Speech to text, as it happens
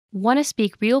Want to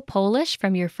speak real Polish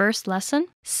from your first lesson?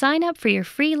 Sign up for your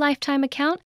free lifetime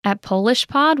account at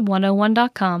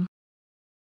polishpod101.com.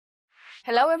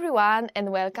 Hello everyone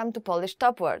and welcome to Polish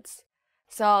Top Words.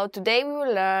 So today we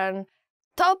will learn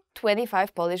top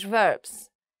 25 Polish verbs.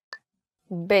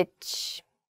 Być,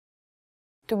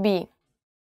 to be,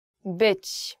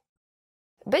 być.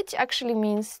 Być actually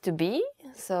means to be,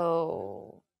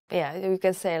 so yeah, you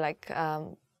can say like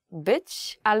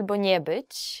być albo nie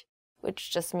być,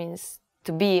 which just means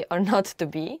to be or not to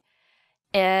be.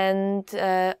 And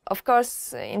of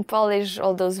course, in Polish,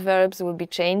 all those verbs will be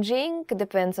changing,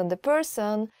 depends on the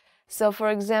person. So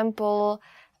for example,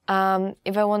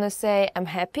 if I want to say I'm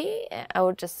happy, I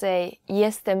would just say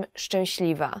jestem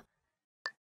szczęśliwa.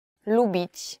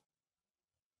 Lubić,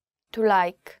 to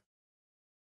like.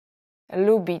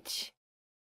 Lubić.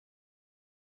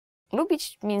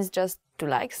 Lubić means just to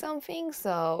like something,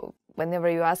 so whenever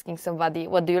you're asking somebody,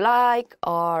 what do you like?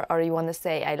 Or you want to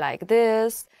say, I like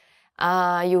this,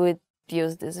 you would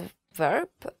use this verb.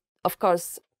 Of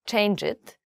course, change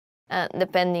it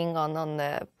depending on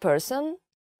the person.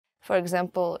 For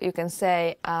example, you can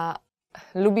say,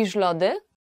 lubisz lody?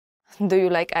 Do you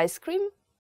like ice cream?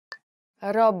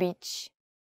 Robić,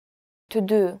 to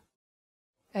do.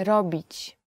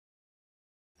 Robić.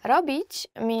 Robić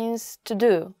means to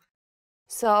do.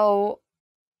 So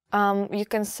you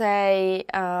can say,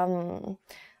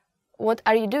 what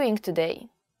are you doing today?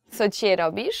 Co dzisiaj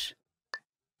robisz?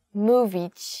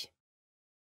 Mówić,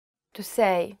 to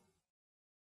say.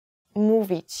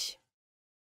 Mówić.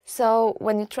 So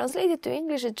when you translate it to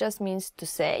English, it just means to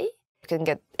say. You can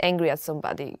get angry at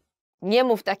somebody. Nie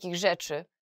mów takich rzeczy,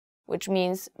 which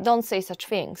means don't say such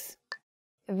things.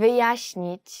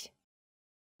 Wyjaśnić,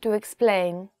 to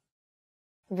explain.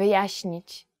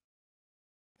 Wyjaśnić.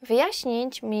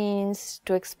 Wyjaśnić means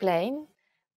to explain.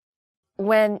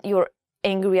 When you're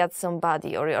angry at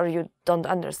somebody or you don't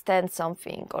understand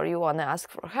something or you want to ask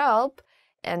for help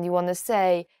and you want to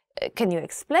say, can you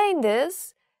explain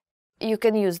this? You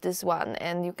can use this one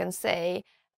and you can say,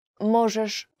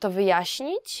 możesz to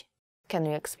wyjaśnić? Can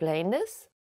you explain this?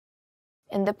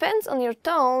 And depends on your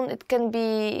tone, it can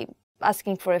be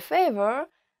asking for a favor.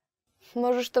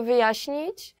 Możesz to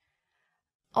wyjaśnić?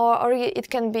 Or it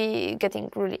can be getting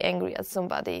really angry at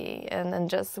somebody and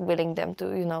just willing them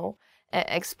to, you know,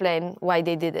 explain why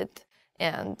they did it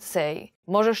and say,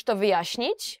 możesz to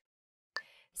wyjaśnić?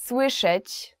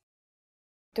 Słyszeć,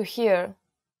 to hear.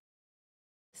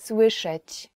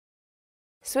 Słyszeć.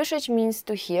 Słyszeć means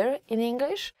to hear in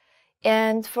English.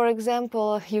 And for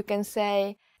example, you can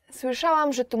say,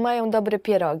 słyszałam, że tu mają dobre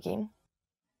pierogi.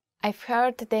 I've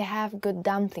heard they have good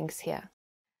dumplings here.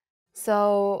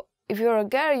 So if you're a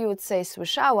girl, you would say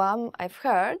słyszałam, I've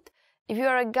heard. If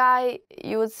you're a guy,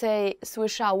 you would say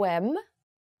słyszałem.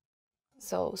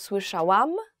 So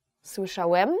słyszałam,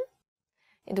 słyszałem.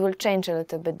 It will change a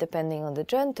little bit depending on the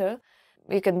gender.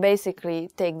 You can basically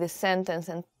take this sentence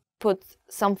and put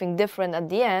something different at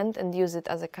the end and use it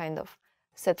as a kind of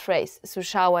set phrase.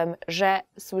 Słyszałem, że,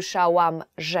 słyszałam,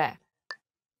 że.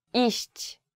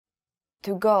 Iść,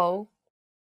 to go.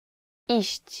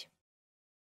 Iść.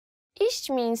 Iść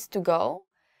means to go.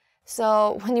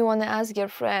 So when you want to ask your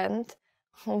friend,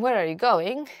 where are you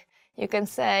going? You can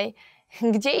say,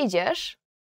 gdzie idziesz?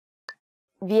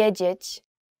 Wiedzieć,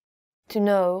 to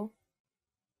know.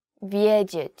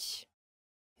 Wiedzieć.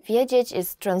 Wiedzieć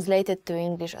is translated to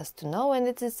English as to know, and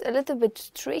it is a little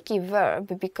bit tricky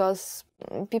verb because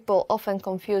people often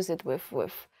confuse it with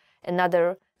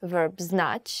another verb,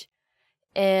 znać.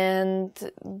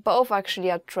 And both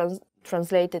actually are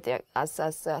translated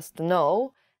as to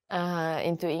know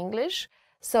into English.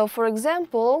 So for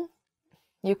example,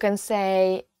 you can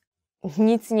say,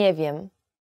 nic nie wiem.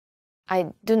 I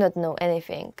do not know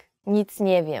anything. Nic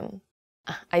nie wiem.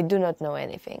 I do not know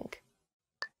anything.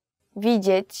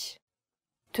 Widzieć,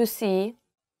 to see.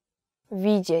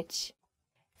 Widzieć.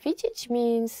 Widzieć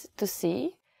means to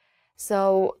see.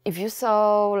 So if you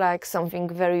saw like something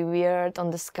very weird on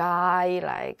the sky,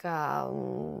 like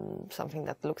something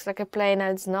that looks like a plane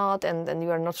and it's not, and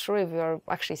you are not sure if you're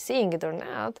actually seeing it or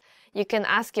not, you can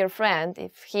ask your friend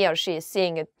if he or she is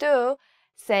seeing it too,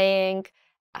 saying,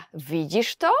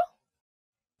 widzisz to?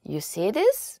 You see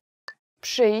this?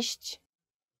 Przyjść,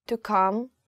 to come.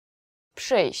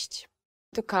 Przyjść,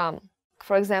 to come.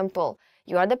 For example,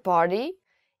 you are at the party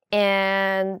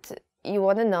and you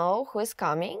want to know who is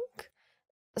coming.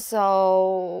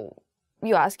 So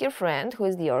you ask your friend who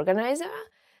is the organizer.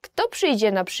 Kto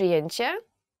przyjdzie na przyjęcie?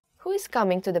 Who is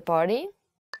coming to the party?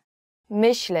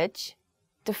 Myśleć,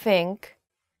 to think.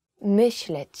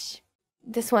 Myśleć.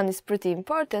 This one is pretty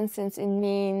important since it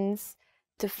means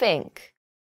to think.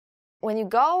 When you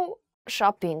go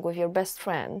shopping with your best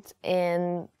friend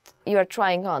and you are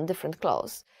trying on different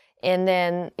clothes, and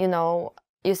then,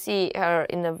 you see her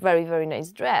in a very, very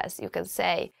nice dress, you can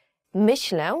say,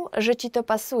 myślę, że ci to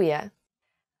pasuje.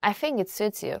 I think it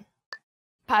suits you.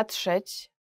 Patrzeć,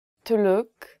 to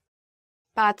look,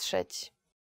 patrzeć,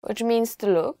 which means to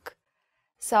look.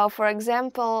 So, for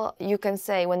example, you can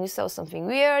say when you saw something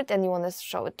weird and you want to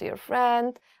show it to your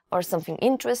friend, or something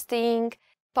interesting,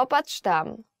 popatrz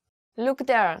tam, look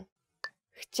there.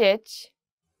 Chcieć,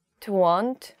 to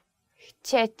want,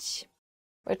 chcieć,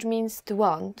 which means to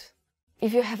want.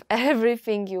 If you have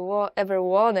everything you ever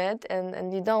wanted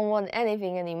and you don't want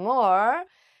anything anymore,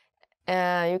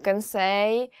 you can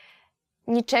say,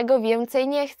 niczego więcej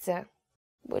nie chcę,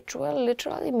 which will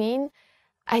literally mean,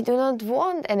 I do not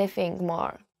want anything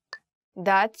more.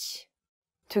 Dać,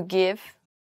 to give,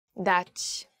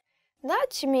 dać.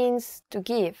 Dać means to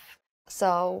give.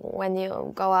 So when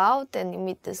you go out and you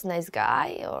meet this nice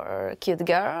guy or cute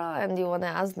girl and you want to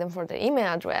ask them for their email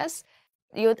address,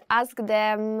 you'd ask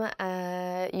them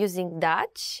using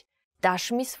dać.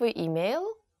 Dasz mi swój email?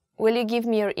 Will you give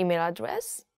me your email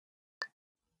address?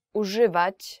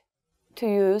 Używać, to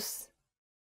use.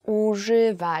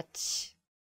 Używać.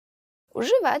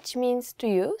 Używać means to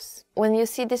use. When you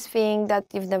see this thing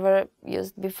that you've never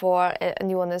used before and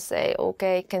you want to say,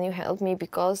 okay, can you help me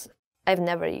because I've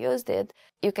never used it,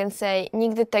 you can say,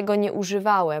 nigdy tego nie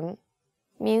używałem,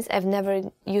 means I've never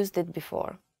used it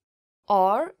before.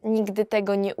 Or, nigdy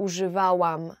tego nie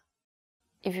używałam.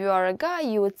 If you are a guy,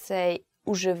 you would say,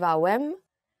 używałem.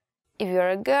 If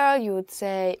you're a girl, you would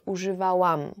say,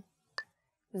 używałam.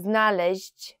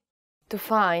 Znaleźć, to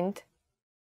find.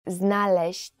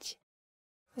 Znaleźć.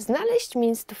 Znaleźć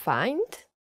means to find.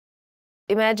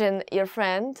 Imagine your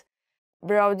friend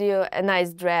brought you a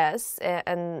nice dress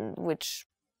and which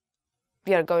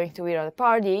you are going to wear at a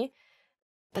party,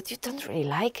 but you don't really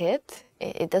like it.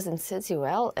 It doesn't suit you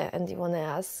well, and you want to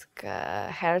ask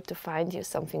her to find you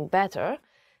something better.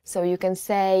 So you can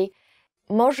say,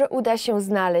 może uda się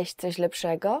znaleźć coś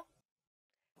lepszego,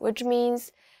 which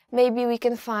means maybe we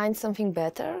can find something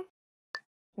better.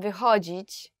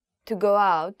 Wychodzić, to go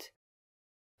out.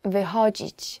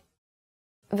 Wychodzić.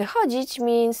 Wychodzić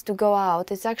means to go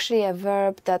out. It's actually a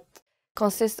verb that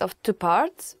consists of two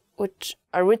parts, which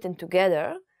are written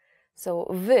together. So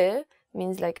wy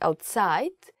means like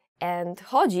outside, and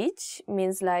chodzić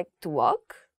means like to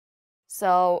walk.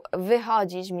 So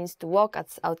wychodzić means to walk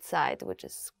outside, which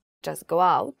is just go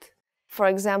out. For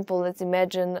example, let's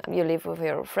imagine you live with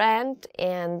your friend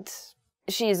and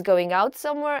she is going out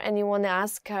somewhere and you want to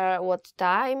ask her what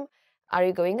time are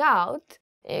you going out.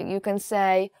 You can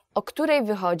say, o której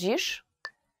wychodzisz?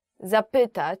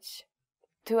 Zapytać,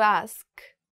 to ask.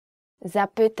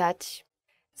 Zapytać.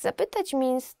 Zapytać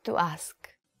means to ask.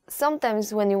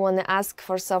 Sometimes when you want to ask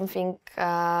for something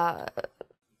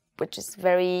which is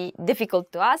very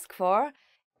difficult to ask for,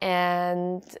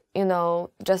 and,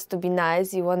 just to be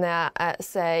nice, you want to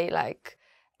say like,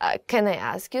 can I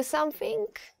ask you something?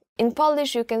 In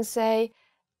Polish you can say,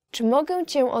 czy mogę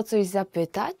cię o coś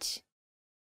zapytać?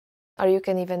 Or you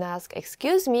can even ask,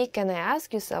 excuse me, can I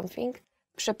ask you something?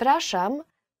 Przepraszam,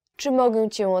 czy mogę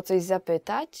cię o coś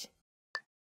zapytać?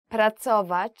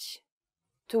 Pracować,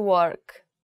 to work.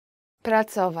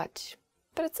 Pracować.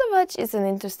 Pracować is an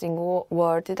interesting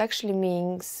word. It actually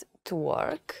means to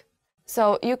work.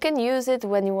 So you can use it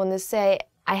when you want to say,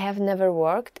 I have never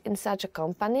worked in such a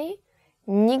company.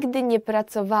 Nigdy nie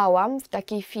pracowałam w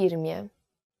takiej firmie.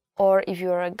 Or if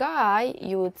you're a guy,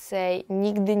 you would say,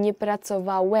 nigdy nie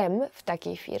pracowałem w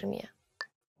takiej firmie.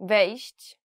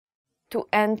 Wejść, to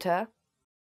enter.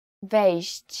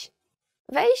 Wejść.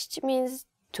 Wejść means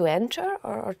to enter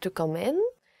or to come in.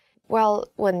 Well,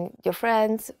 when your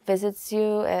friend visits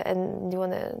you and you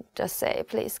want to just say,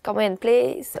 please come in,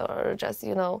 please, or just,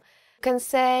 you can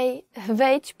say,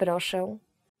 wejdź proszę,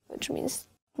 which means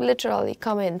literally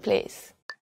come in, please.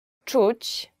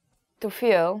 Czuć, to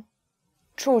feel.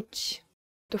 Czuć,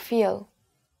 to feel.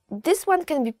 This one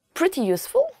can be pretty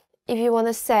useful if you want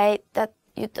to say that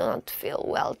you don't feel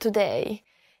well today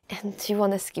and you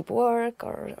want to skip work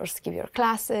or skip your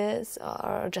classes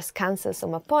or just cancel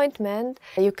some appointment.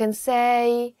 You can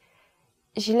say,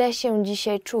 źle się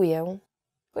dzisiaj czuję,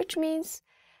 which means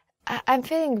I'm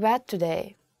feeling bad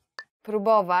today.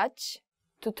 Próbować,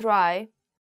 to try.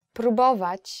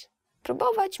 Próbować.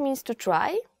 Próbować means to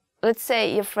try. Let's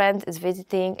say your friend is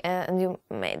visiting and you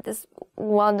made this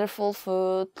wonderful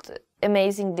food,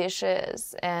 amazing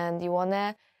dishes, and you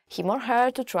want him or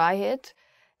her to try it.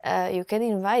 You can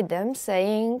invite them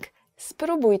saying,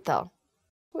 spróbuj to,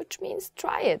 which means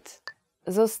try it.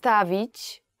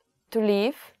 Zostawić, to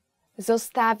leave.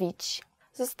 Zostawić.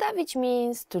 Zostawić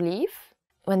means to leave.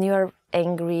 When you're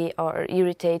angry or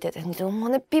irritated and you don't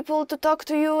want people to talk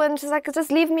to you and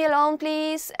just leave me alone,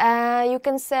 please. You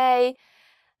can say,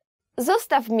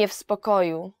 zostaw mnie w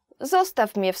spokoju.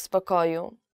 Zostaw mnie w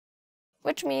spokoju.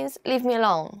 Which means leave me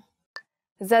alone.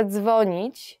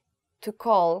 Zadzwonić, to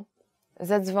call.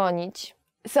 Zadzwonić.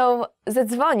 So,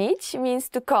 zadzwonić means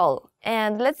to call.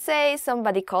 And let's say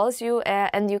somebody calls you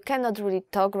and you cannot really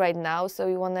talk right now, so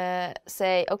you want to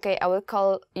say, okay, I will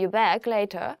call you back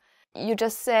later. You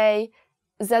just say,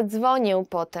 zadzwonię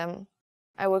potem.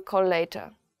 I will call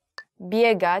later.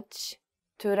 Biegać,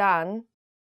 to run.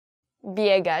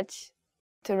 Biegać,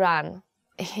 to run.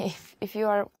 If you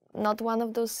are not one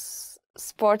of those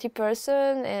sporty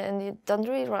person and you don't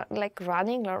really like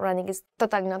running is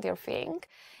totally not your thing,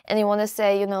 and you want to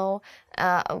say, you know,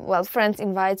 well, friends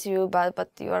invite you, but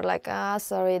you are like,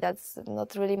 sorry, that's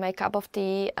not really my cup of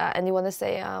tea, and you want to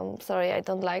say, sorry, I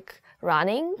don't like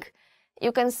running,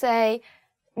 you can say,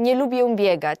 nie lubię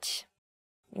biegać.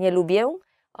 Nie lubię,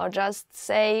 or just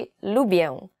say,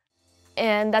 lubię.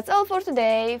 And that's all for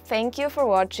today. Thank you for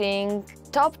watching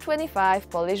Top 25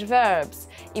 Polish Verbs.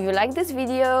 If you like this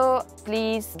video,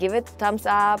 please give it a thumbs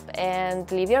up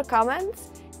and leave your comments.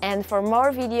 And for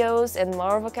more videos and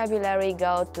more vocabulary,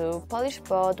 go to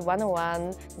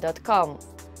polishpod101.com.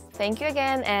 Thank you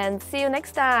again and see you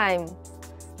next time!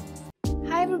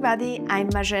 Hi everybody, I'm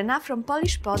Marzena from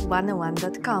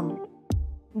polishpod101.com.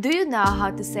 Do you know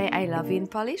how to say I love you in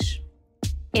Polish?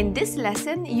 In this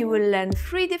lesson, you will learn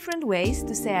 3 different ways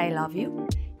to say I love you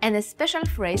and a special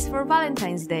phrase for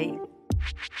Valentine's Day.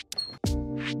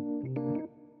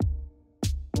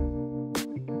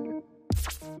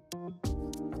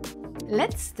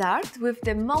 Let's start with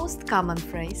the most common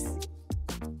phrase.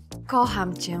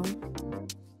 Kocham cię.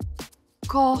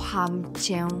 Kocham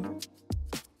cię.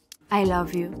 I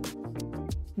love you.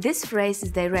 This phrase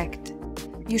is direct.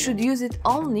 You should use it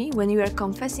only when you are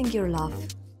confessing your love.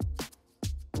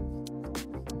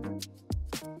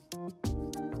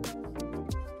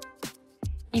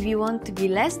 If you want to be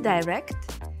less direct,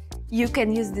 you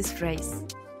can use this phrase.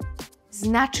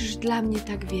 Znaczysz dla mnie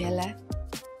tak wiele.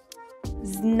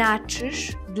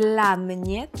 Znaczysz dla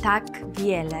mnie tak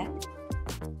wiele.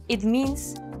 It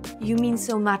means you mean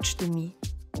so much to me.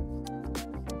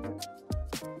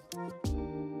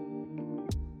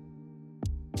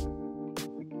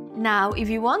 Now, if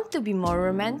you want to be more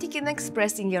romantic in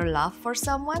expressing your love for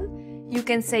someone, you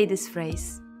can say this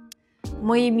phrase.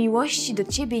 Mojej miłości do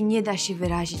ciebie nie da się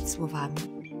wyrazić słowami.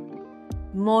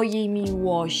 Mojej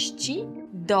miłości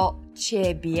do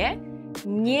ciebie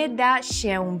nie da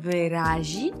się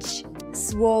wyrazić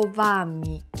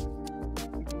słowami.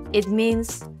 It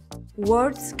means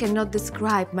words cannot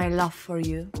describe my love for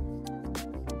you.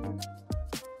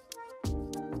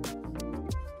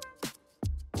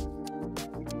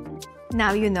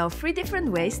 Now you know 3 different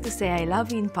ways to say I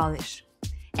love you in Polish.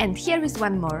 And here is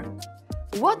one more.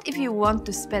 What if you want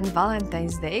to spend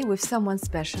Valentine's Day with someone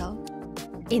special?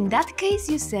 In that case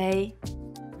you say,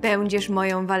 będziesz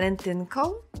moją walentynką?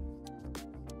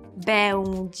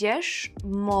 Będziesz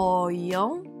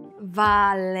moją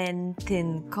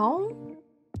walentynką?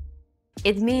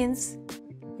 It means,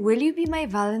 will you be my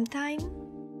Valentine?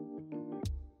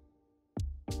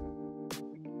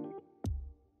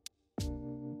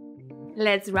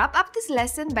 Let's wrap up this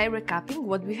lesson by recapping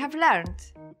what we have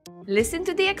learned. Listen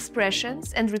to the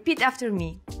expressions and repeat after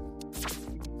me.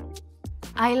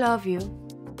 I love you.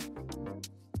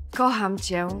 Kocham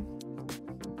cię.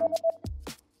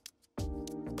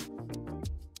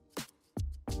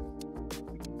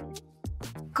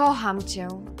 Kocham cię.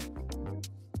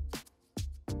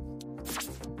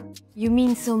 You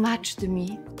mean so much to me.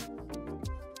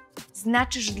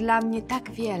 Znaczysz dla mnie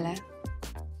tak wiele.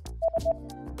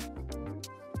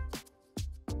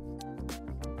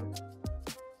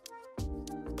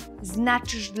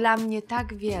 Znaczysz dla mnie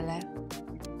tak wiele.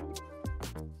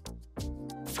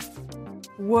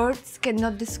 Words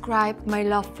cannot describe my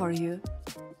love for you.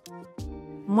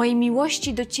 Mojej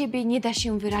miłości do ciebie nie da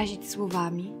się wyrazić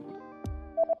słowami.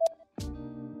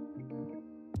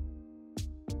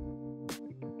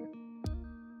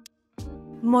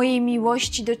 Mojej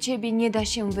miłości do ciebie nie da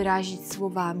się wyrazić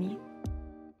słowami.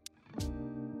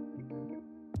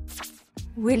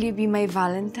 Will you be my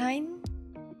Valentine?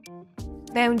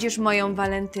 Będziesz moją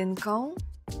walentynką?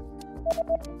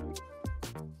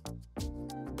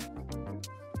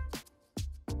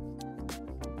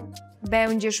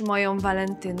 Będziesz moją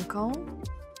walentynką?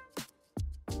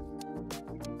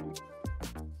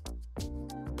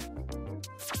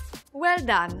 Well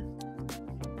done!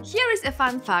 Here is a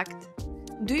fun fact.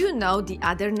 Do you know the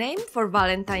other name for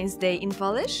Valentine's Day in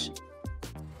Polish?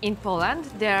 In Poland,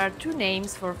 there are two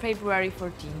names for February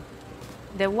 14th.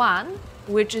 The one,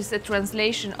 which is a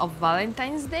translation of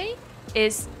Valentine's Day,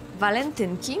 is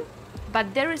Walentynki,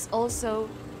 but there is also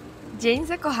Dzień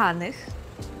Zakochanych,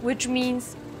 which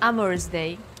means Amor's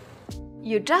Day.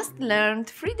 You just learned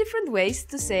 3 different ways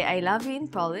to say I love you in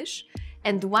Polish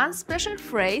and one special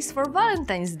phrase for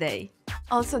Valentine's Day.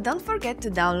 Also, don't forget to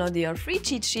download your free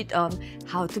cheat sheet on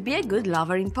how to be a good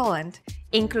lover in Poland,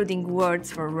 including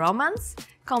words for romance,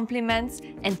 compliments,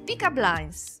 and pick-up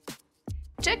lines.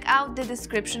 Check out the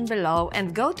description below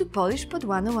and go to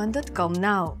polishpod101.com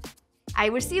now. I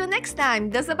will see you next time.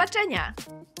 Do zobaczenia!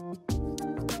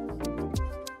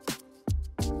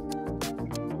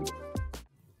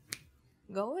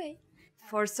 Go away.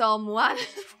 For someone.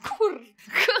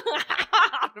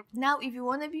 Now, if you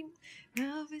wanna be...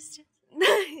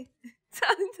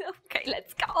 Okay,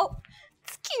 let's go.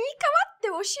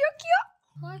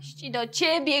 Kości do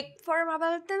ciebie for my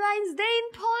Valentine's Day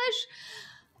in Polish.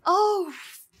 Oh,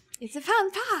 it's a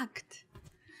fun fact.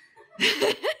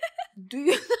 Do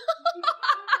you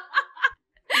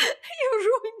You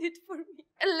ruined it for me.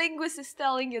 A linguist is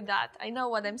telling you that. I know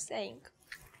what I'm saying.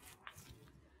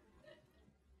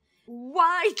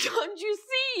 Why don't you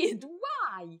see it?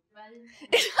 Why? I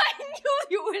knew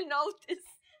you will notice.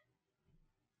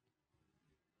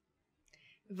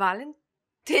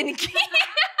 Walentynki.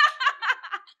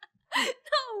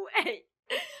 No way.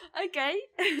 Okay.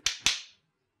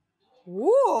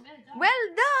 Whoa. Well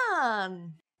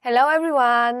done. Hello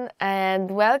everyone and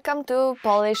welcome to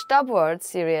Polish Top Words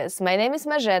series. My name is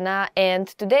Marzena and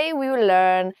today we will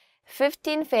learn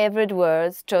 15 favorite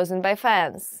words chosen by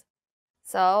fans.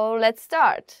 So let's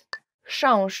start.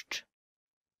 Chrząszcz,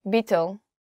 beetle.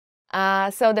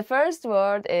 So the first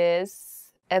word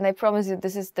is, and I promise you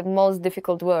this is the most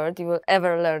difficult word you will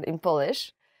ever learn in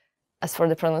Polish, as for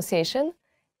the pronunciation,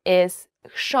 is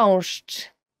chrząszcz.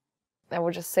 I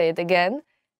will just say it again.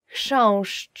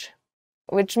 Chrząszcz,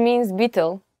 which means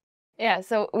beetle. Yeah,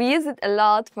 so we use it a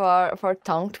lot for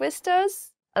tongue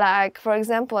twisters. Like, for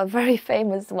example, a very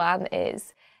famous one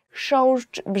is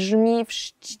Chrząszcz brzmi w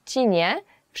Szczecinie,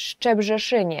 w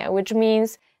Szczebrzeszynie, which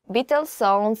means beetle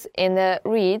sounds in the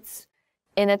reeds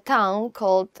in a town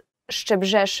called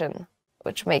Szczebrzeszyn,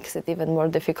 which makes it even more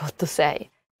difficult to say.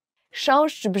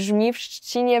 Chrząszcz brzmi w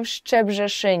Szczecinie, w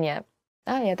Szczebrzeszynie.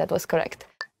 Ah, yeah, that was correct.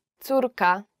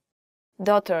 Córka,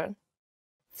 daughter.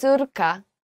 Córka.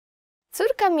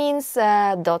 Córka means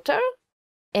daughter.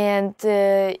 And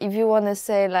if you want to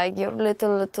say like your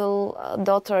little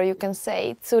daughter, you can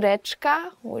say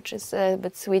córeczka, which is a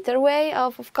bit sweeter way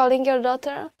of calling your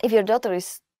daughter. If your daughter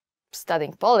is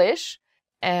studying Polish,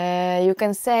 you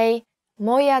can say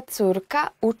moja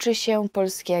córka uczy się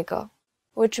polskiego,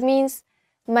 which means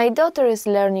my daughter is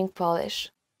learning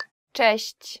Polish.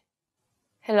 Cześć,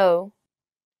 hello,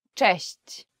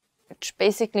 cześć, which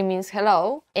basically means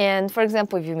hello. And for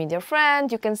example, if you meet your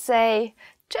friend, you can say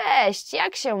cześć,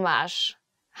 jak się masz?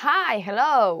 Hi,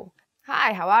 hello.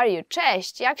 Hi, how are you?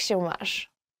 Cześć, jak się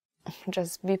masz?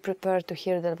 Just be prepared to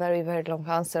hear the very, very long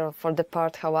answer for the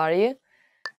part how are you.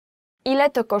 Ile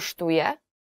to kosztuje?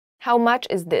 How much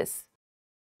is this?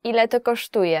 Ile to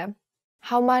kosztuje?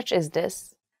 How much is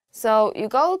this? So you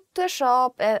go to a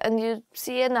shop and you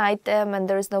see an item and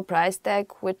there is no price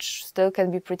tag, which still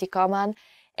can be pretty common.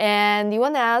 And you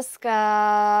want to ask,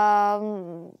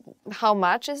 how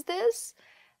much is this?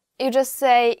 You just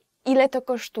say, ile to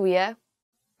kosztuje?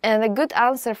 And a good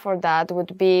answer for that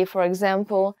would be, for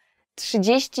example,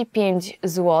 35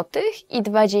 złotych i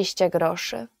 20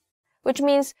 groszy, which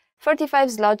means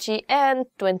 35 zloci and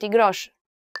 20 groszy.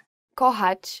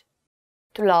 Kochać,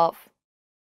 to love.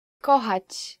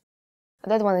 Kochać.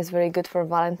 That one is very good for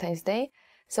Valentine's Day.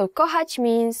 So kochać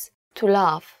means to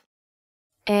love.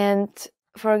 And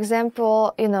for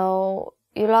example, you know,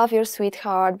 you love your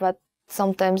sweetheart, but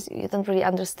sometimes you don't really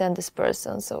understand this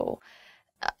person. So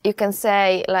you can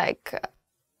say like,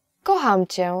 kocham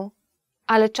cię,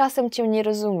 ale czasem cię nie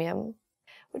rozumiem.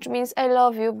 Which means I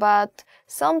love you, but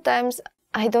sometimes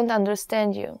I don't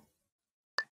understand you.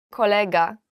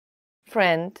 Kolega,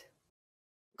 friend.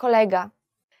 Kolega.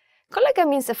 Kolega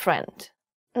means a friend.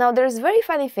 Now there's a very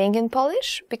funny thing in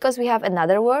Polish because we have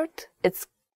another word. It's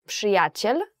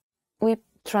przyjaciel. We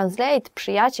translate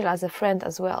przyjaciel as a friend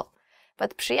as well.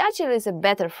 But przyjaciel is a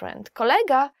better friend.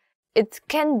 Kolega, it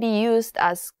can be used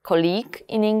as colleague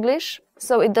in English,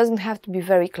 so it doesn't have to be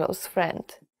very close friend.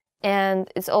 And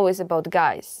it's always about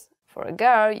guys. For a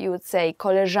girl, you would say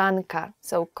koleżanka.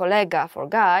 So kolega for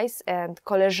guys and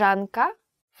koleżanka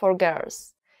for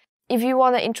girls. if you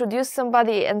want to introduce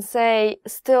somebody and say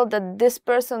still that this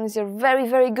person is your very,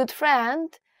 very good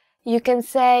friend, you can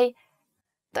say,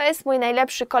 to jest mój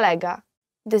najlepszy kolega.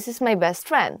 This is my best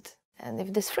friend. And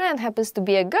if this friend happens to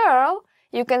be a girl,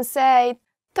 you can say,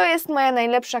 to jest moja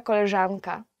najlepsza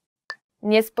koleżanka.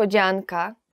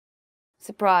 Niespodzianka.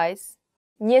 Surprise.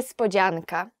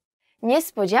 Niespodzianka.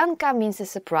 Niespodzianka means a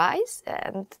surprise,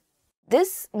 and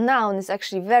this noun is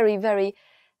actually very, very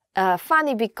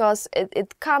funny because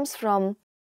it comes from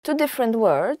two different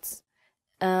words.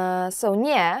 So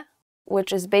nie,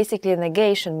 which is basically a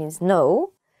negation, means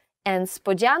no, and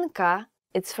spodzianka,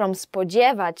 it's from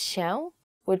spodziewać się,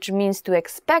 which means to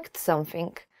expect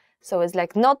something. So it's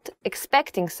like not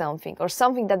expecting something or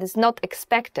something that is not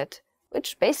expected,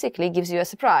 which basically gives you a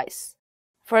surprise.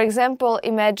 For example,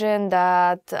 imagine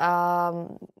that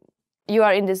you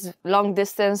are in this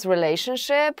long-distance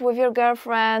relationship with your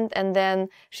girlfriend, and then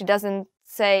she doesn't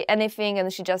say anything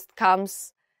and she just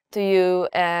comes to you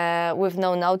with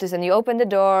no notice, and you open the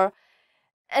door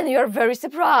and you're very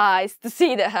surprised to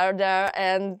see her there,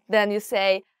 and then you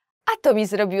say, a to mi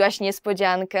zrobiłaś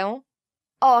niespodziankę.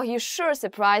 Oh, you sure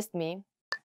surprised me.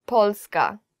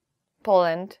 Polska.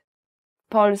 Poland.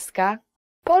 Polska.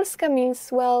 Polska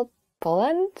means, well,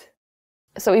 Poland.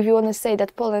 So if you want to say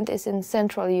that Poland is in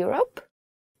Central Europe,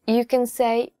 you can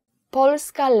say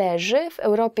Polska leży w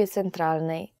Europie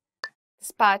Centralnej.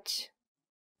 Spać.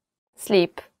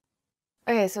 Sleep.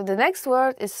 Okay, so the next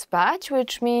word is spać,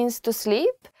 which means to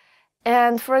sleep.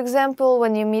 And for example,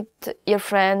 when you meet your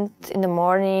friend in the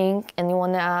morning and you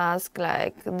want to ask,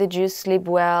 like, did you sleep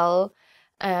well?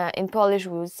 In Polish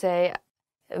we would say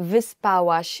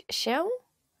wyspałaś się,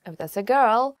 if that's a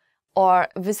girl, or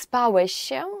wyspałeś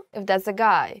się, if that's a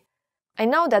guy. I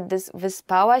know that this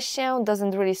wyspałaś się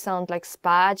doesn't really sound like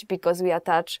spać because we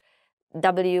attach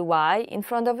wy in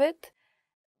front of it,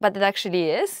 but it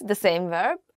actually is the same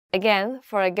verb. Again,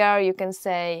 for a girl you can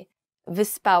say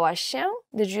wyspałaś się,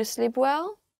 did you sleep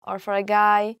well? Or for a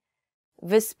guy,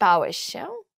 wyspałeś się.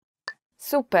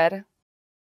 Super,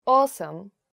 awesome,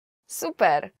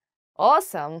 super,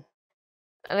 awesome.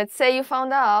 Let's say you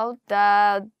found out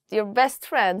that your best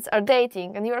friends are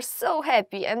dating and you are so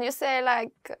happy and you say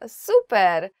like,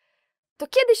 super, to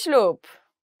kiedy ślub?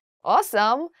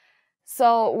 Awesome.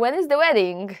 So when is the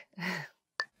wedding?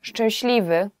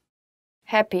 Szczęśliwy.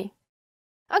 Happy.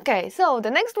 Okay, so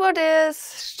the next word is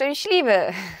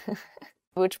szczęśliwy,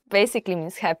 which basically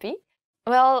means happy.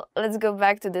 Well, let's go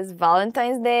back to this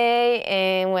Valentine's Day,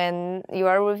 and when you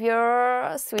are with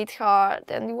your sweetheart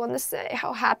and you want to say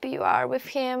how happy you are with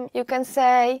him, you can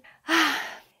say,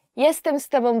 jestem z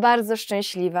tobą bardzo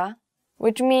szczęśliwa,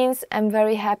 which means I'm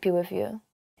very happy with you.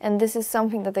 And this is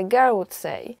something that a girl would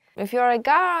say. If you're a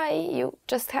guy, you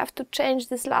just have to change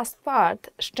this last part.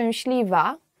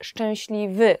 Szczęśliwa,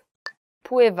 szczęśliwy.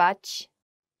 Pływać,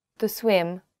 to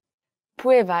swim.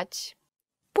 Pływać.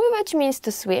 Pływać means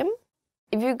to swim.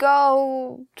 If you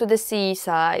go to the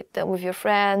seaside with your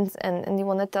friends and you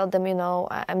want to tell them, you know,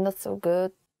 I'm not so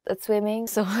good at swimming,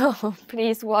 so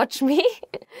please watch me.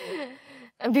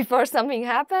 And before something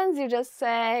happens, you just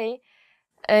say,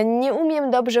 nie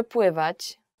umiem dobrze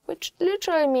pływać, which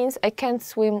literally means I can't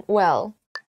swim well.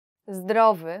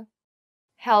 Zdrowy,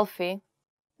 healthy.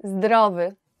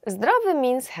 Zdrowy. Zdrowy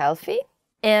means healthy.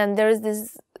 And there is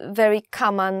this very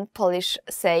common Polish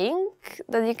saying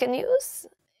that you can use.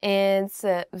 It's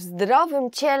w zdrowym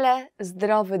ciele,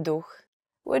 zdrowy duch,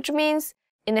 which means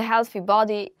in a healthy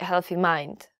body, a healthy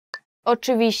mind.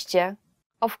 Oczywiście,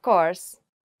 of course.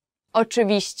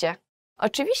 Oczywiście.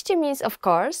 Oczywiście means of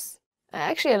course.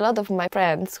 Actually, a lot of my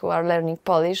friends who are learning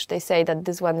Polish, they say that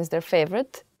this one is their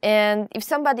favorite. And if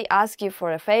somebody asks you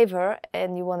for a favor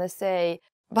and you want to say,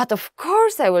 but of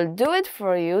course I will do it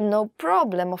for you, no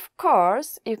problem, of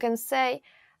course, you can say,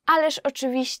 ależ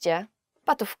oczywiście,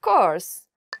 but of course.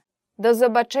 Do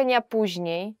zobaczenia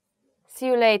później. See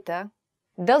you later.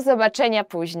 Do zobaczenia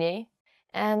później.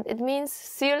 And it means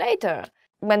see you later.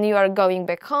 When you are going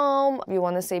back home, you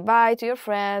want to say bye to your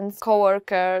friends,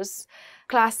 coworkers,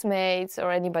 classmates,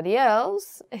 or anybody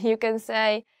else, you can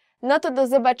say, no to do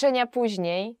zobaczenia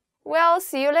później. Well,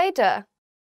 see you later.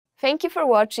 Thank you for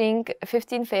watching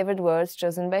 15 favorite words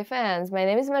chosen by fans. My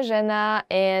name is Marzena,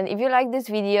 and if you like this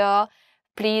video,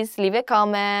 please leave a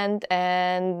comment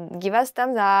and give us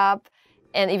thumbs up.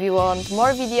 And if you want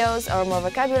more videos or more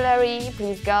vocabulary,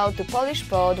 please go to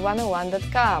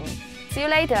polishpod101.com. See you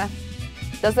later!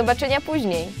 Do zobaczenia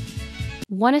później!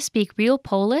 Want to speak real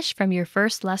Polish from your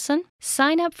first lesson?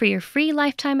 Sign up for your free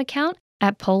lifetime account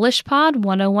at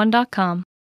polishpod101.com.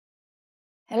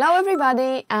 Hello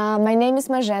everybody, my name is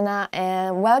Marzena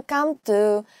and welcome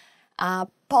to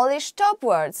Polish top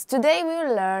words. Today we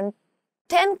will learn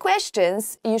 10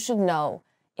 questions you should know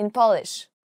in Polish.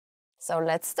 So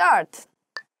let's start.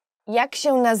 Jak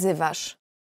się nazywasz?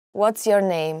 What's your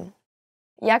name?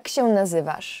 Jak się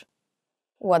nazywasz?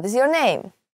 What is your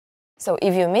name? So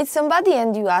if you meet somebody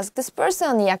and you ask this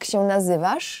person, jak się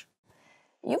nazywasz?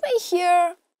 You may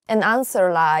hear an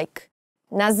answer like,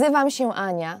 nazywam się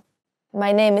Ania.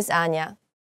 My name is Ania.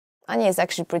 Ania is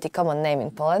actually a pretty common name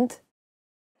in Poland.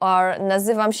 Or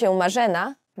nazywam się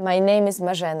Marzena. My name is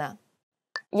Marzena.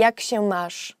 Jak się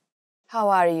masz? How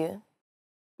are you?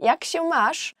 Jak się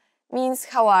masz means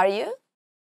how are you?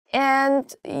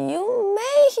 And you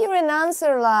may hear an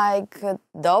answer like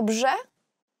dobrze,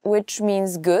 which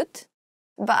means good.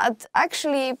 But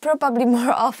actually, probably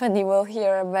more often you will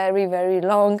hear a very, very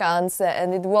long answer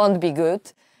and it won't be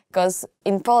good. Because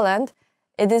in Poland,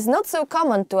 it is not so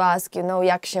common to ask,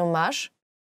 jak się masz.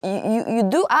 You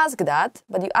do ask that,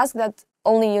 but you ask that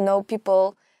only,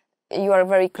 people you are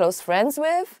very close friends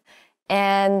with.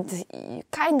 And you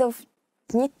kind of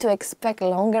need to expect a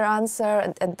longer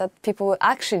answer and that people will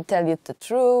actually tell you the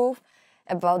truth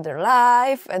about their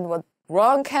life and what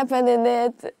wrong happened in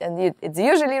it. And it's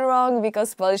usually wrong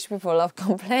because Polish people love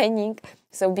complaining.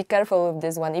 So be careful with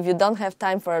this one. If you don't have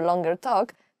time for a longer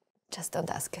talk, just don't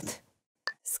ask it.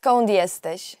 Skąd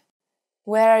jesteś?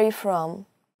 Where are you from?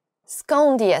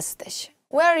 Skąd jesteś?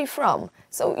 Where are you from?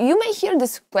 So you may hear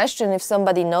this question if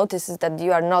somebody notices that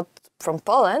you are not from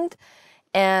Poland.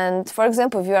 And for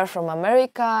example, if you are from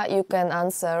America, you can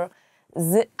answer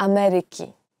z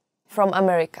Ameryki, from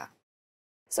America.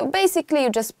 So basically you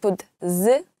just put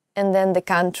z and then the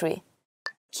country.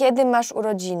 Kiedy masz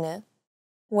urodziny?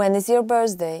 When is your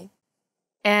birthday?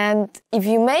 And if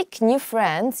you make new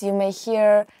friends, you may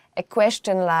hear a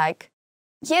question like,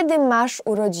 kiedy masz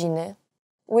urodziny?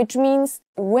 Which means,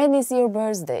 when is your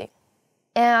birthday?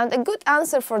 And a good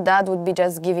answer for that would be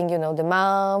just giving, the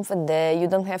month and day. You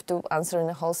don't have to answer in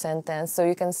a whole sentence. So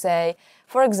you can say,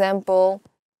 for example,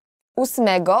 8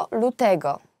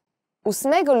 lutego.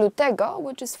 8 lutego,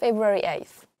 which is February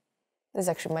 8th. This is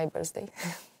actually my birthday.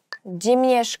 Gdzie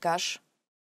mieszkasz?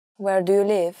 Where do you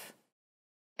live?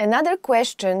 Another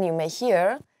question you may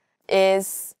hear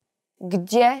is,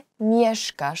 gdzie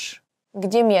mieszkasz?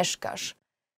 Gdzie mieszkasz?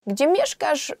 Gdzie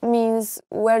mieszkasz means,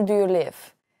 where do you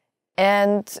live?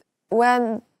 And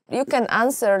when you can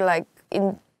answer like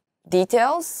in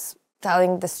details,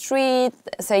 telling the street,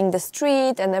 saying the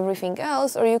street and everything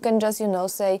else, or you can just,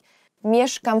 say,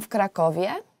 mieszkam w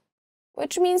Krakowie,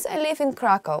 which means I live in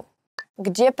Krakow.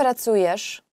 Gdzie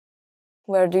pracujesz?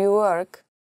 Where do you work?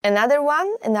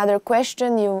 Another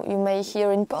question you may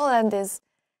hear in Poland is,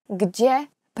 gdzie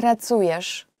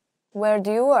pracujesz? Where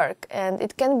do you work? And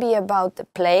it can be about the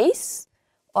place,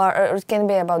 or it can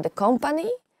be about the company.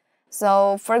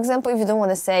 So, for example, if you don't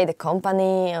want to say the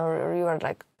company or you are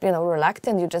like,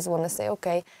 reluctant, you just want to say,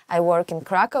 okay, I work in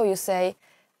Krakow, you say,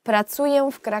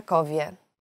 pracuję w Krakowie.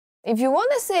 If you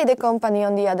want to say the company,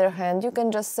 on the other hand, you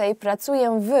can just say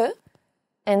pracuję w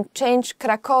and change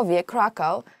Krakowie,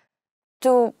 Krakow,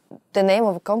 to the name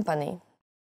of a company.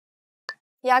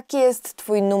 Jaki jest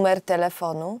twój numer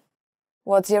telefonu?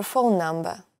 What's your phone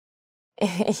number?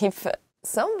 If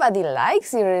somebody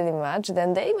likes you really much,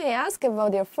 then they may ask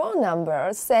about your phone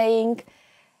number, saying,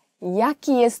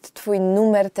 jaki jest twój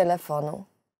numer telefonu?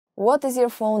 What is your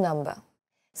phone number?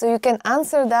 So you can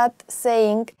answer that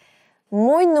saying,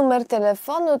 mój numer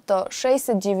telefonu to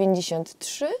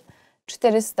 693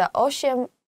 408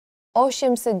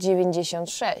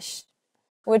 896,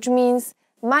 which means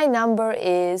my number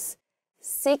is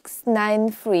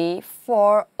 693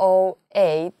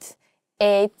 408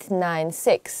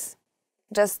 896.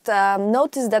 Just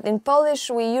notice that in Polish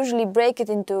we usually break it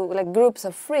into like groups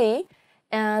of 3,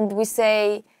 and we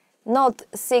say not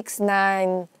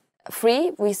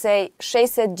 693, we say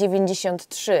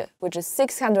 693, which is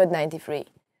 693.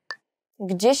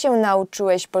 Gdzie się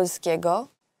nauczyłeś polskiego?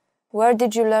 Where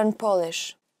did you learn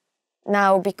Polish?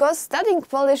 Now, because studying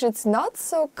Polish it's not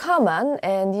so common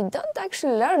and you don't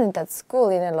actually learn it at school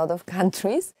in a lot of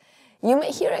countries, you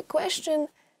may hear a question,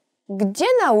 gdzie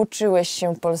nauczyłeś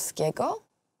się polskiego?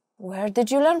 Where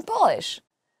did you learn Polish?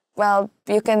 Well,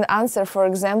 you can answer, for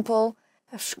example,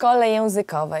 w szkole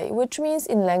językowej, which means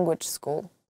in language school.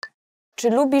 Czy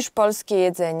lubisz polskie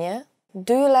jedzenie?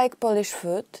 Do you like Polish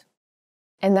food?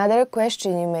 Another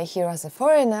question you may hear as a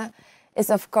foreigner is,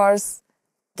 of course,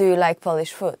 do you like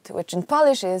Polish food? Which in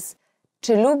Polish is,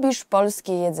 czy lubisz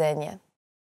polskie jedzenie?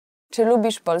 Czy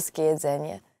lubisz polskie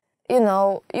jedzenie? you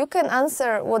know, you can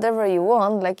answer whatever you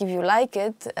want, like if you like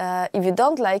it. If you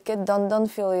don't like it, don't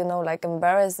feel, you know, like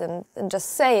embarrassed and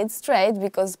just say it straight,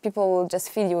 because people will just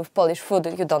feed you with Polish food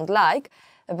that you don't like.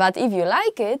 But if you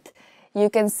like it, you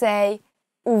can say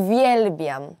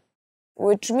uwielbiam,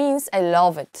 which means I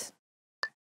love it.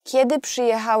 Kiedy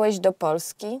przyjechałeś do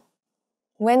Polski?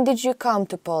 When did you come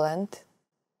to Poland?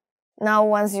 Now,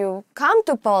 once you come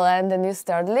to Poland and you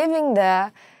start living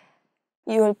there,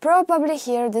 you will probably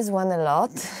hear this one a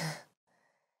lot.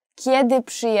 Kiedy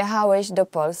przyjechałeś do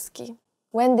Polski?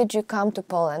 When did you come to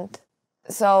Poland?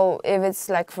 So, if it's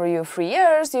like for you 3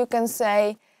 years, you can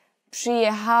say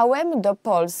przyjechałem do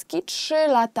Polski 3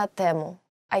 lata temu.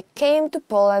 I came to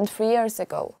Poland 3 years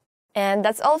ago. And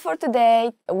that's all for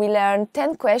today. We learned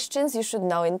 10 questions you should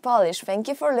know in Polish. Thank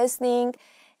you for listening.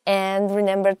 And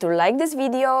remember to like this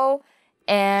video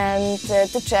and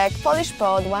to check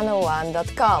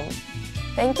polishpod101.com.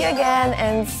 Thank you again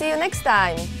and see you next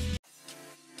time.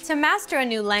 To master a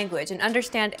new language and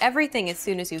understand everything as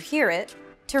soon as you hear it,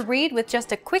 to read with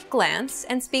just a quick glance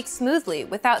and speak smoothly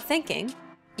without thinking,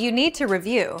 you need to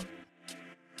review.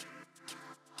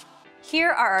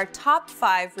 Here are our top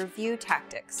 5 review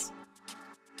tactics.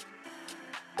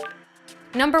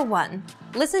 Number 1,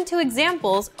 listen to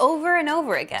examples over and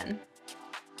over again.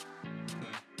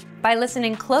 By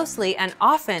listening closely and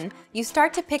often, you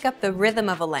start to pick up the rhythm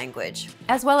of a language,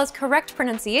 as well as correct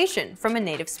pronunciation from a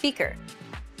native speaker.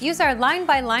 Use our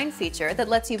line-by-line feature that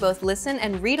lets you both listen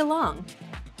and read along.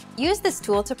 Use this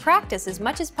tool to practice as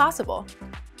much as possible.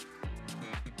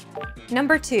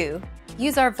 Number 2,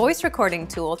 use our voice recording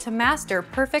tool to master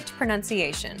perfect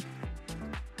pronunciation.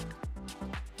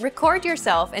 Record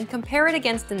yourself and compare it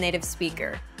against the native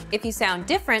speaker. If you sound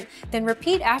different, then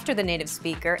repeat after the native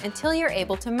speaker until you're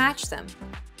able to match them.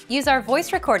 Use our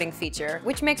voice recording feature,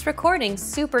 which makes recording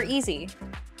super easy.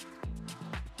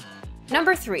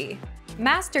 Number 3,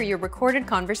 master your recorded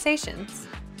conversations.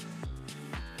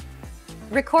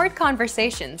 Record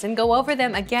conversations and go over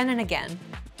them again and again.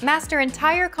 Master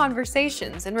entire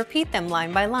conversations and repeat them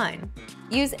line by line.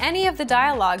 Use any of the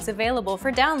dialogues available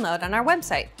for download on our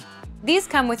website. These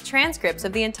come with transcripts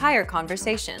of the entire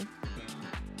conversation.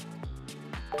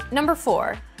 Number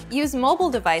 4, use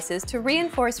mobile devices to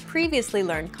reinforce previously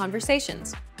learned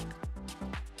conversations.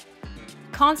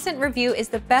 Constant review is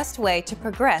the best way to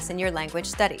progress in your language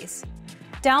studies.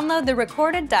 Download the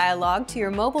recorded dialogue to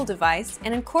your mobile device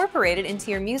and incorporate it into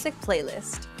your music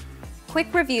playlist.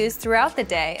 Quick reviews throughout the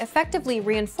day effectively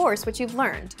reinforce what you've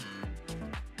learned.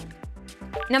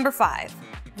 Number 5,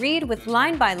 read with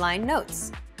line-by-line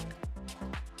notes.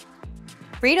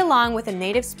 Read along with a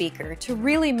native speaker to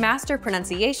really master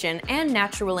pronunciation and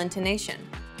natural intonation.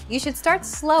 You should start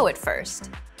slow at first,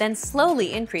 then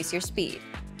slowly increase your speed.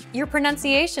 Your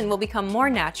pronunciation will become more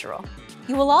natural.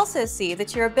 You will also see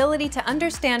that your ability to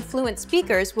understand fluent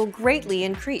speakers will greatly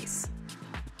increase.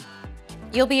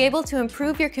 You'll be able to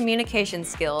improve your communication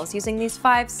skills using these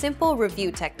 5 simple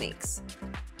review techniques.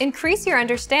 Increase your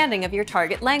understanding of your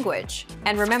target language.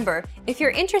 And remember, if you're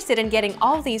interested in getting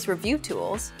all these review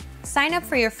tools, sign up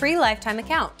for your free lifetime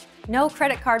account. No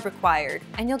credit card required,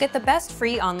 and you'll get the best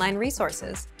free online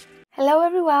resources. Hello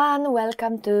everyone,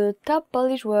 welcome to Top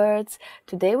Polish Words.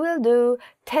 Today we'll do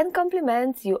 10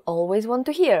 compliments you always want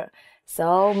to hear.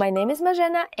 So, my name is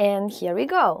Marzena and here we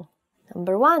go.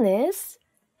 Number 1 is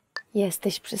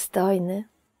jesteś przystojny.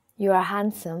 You are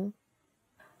handsome.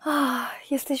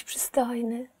 Jesteś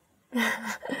przystojny.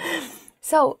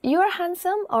 So, you are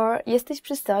handsome or jesteś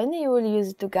przystojny, you will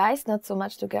use it to guys, not so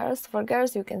much to girls. For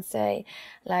girls you can say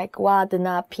like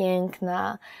ładna,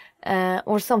 piękna,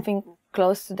 or something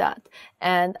close to that.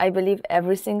 And I believe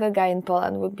every single guy in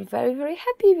Poland would be very, very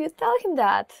happy if you tell him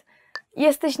that.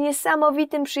 Jesteś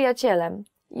niesamowitym przyjacielem.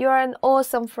 You are an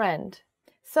awesome friend.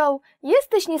 So,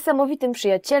 jesteś niesamowitym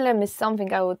przyjacielem is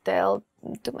something I would tell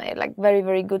to my very,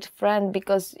 very good friend,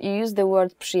 because you use the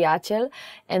word przyjaciel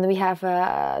and we have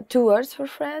 2 words for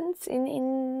friends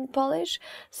in Polish.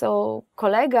 So,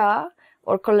 kolega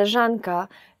or koleżanka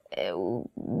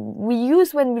we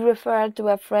use when we refer to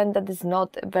a friend that is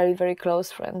not a very, very close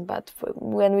friend, but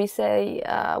when we say,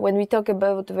 when we talk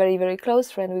about a very, very close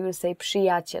friend, we will say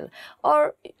przyjaciel,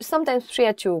 or sometimes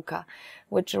przyjaciółka,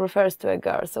 which refers to a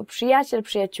girl. So przyjaciel,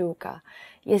 przyjaciółka.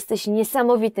 Jesteś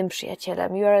niesamowitym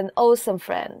przyjacielem. You are an awesome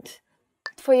friend.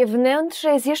 Twoje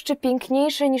wnętrze jest jeszcze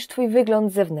piękniejsze niż twój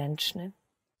wygląd zewnętrzny.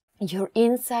 Your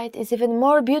inside is even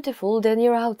more beautiful than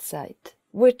your outside.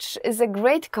 Which is a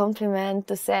great compliment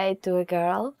to say to a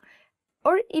girl,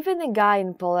 or even a guy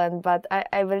in Poland, but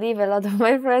I believe a lot of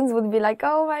my friends would be like,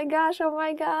 oh my gosh,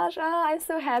 I'm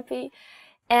so happy.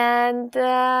 And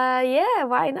yeah,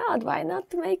 why not? Why not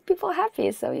to make people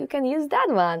happy? So you can use that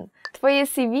one. Twoje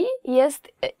CV jest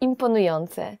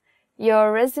imponujące.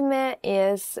 Your resume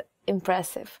is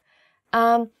impressive.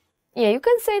 Yeah, you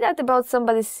can say that about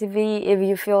somebody's CV if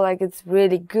you feel like it's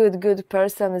really good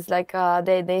person. It's like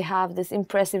they have this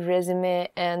impressive resume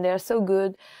and they're so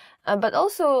good. But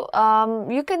also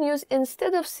you can use,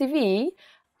 instead of CV,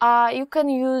 you can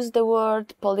use the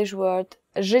word, Polish word,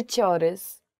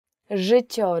 życiorys.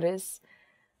 Życiorys.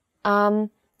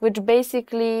 Which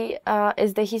basically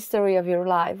is the history of your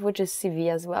life, which is CV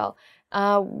as well.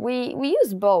 We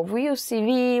use both. We use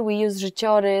CV, we use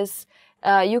życiorys.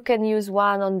 You can use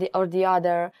one or the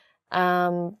other.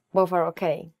 Both are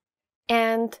okay.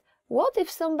 And what if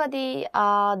somebody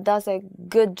does a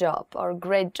good job or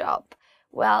great job?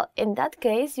 Well, in that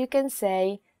case, you can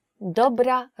say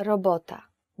dobra robota.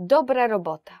 Dobra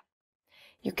robota.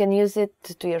 You can use it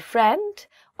to your friend,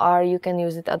 or you can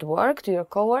use it at work to your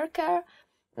coworker.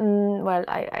 Well,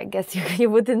 I guess you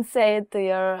wouldn't say it to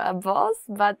your boss,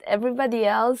 but everybody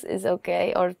else is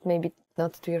okay, or maybe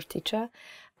not to your teacher.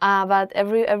 But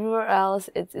everywhere else,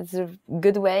 it's a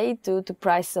good way to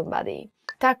praise somebody.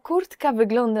 Ta kurtka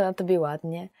wygląda na tobie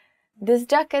ładnie. This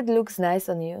jacket looks nice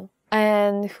on you.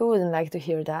 And who wouldn't like to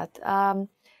hear that?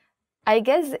 I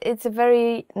guess it's a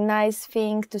very nice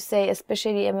thing to say,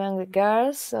 especially among the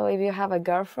girls. So if you have a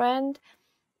girlfriend,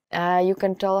 you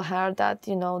can tell her that,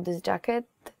 you know, this jacket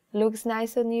looks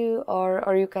nice on you,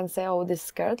 or you can say, oh, this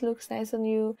skirt looks nice on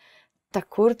you. Ta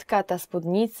kurtka, ta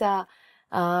spódnica,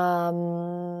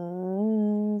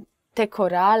 te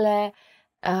korale,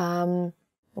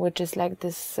 which is like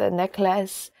this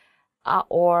necklace,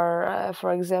 or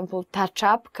for example, ta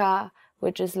czapka,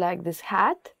 which is like this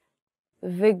hat.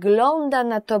 Wygląda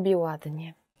na tobie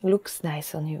ładnie. Looks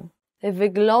nice on you.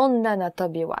 Wygląda na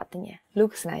tobie ładnie.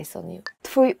 Looks nice on you.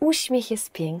 Twój uśmiech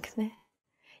jest piękny.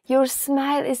 Your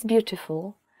smile is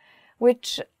beautiful.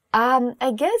 Which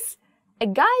I guess a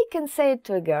guy can say it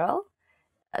to a girl.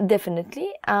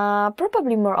 Definitely.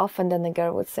 Probably more often than a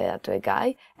girl would say that to a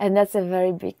guy. And that's a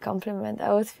very big compliment.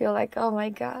 I would feel like, oh my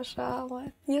gosh,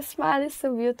 your smile is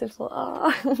so beautiful.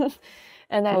 Oh.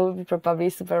 And I would be probably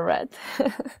super red.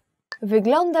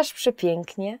 Wyglądasz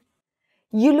przepięknie.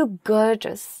 You look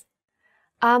gorgeous.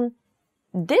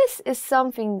 This is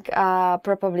something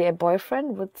probably a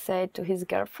boyfriend would say to his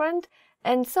girlfriend.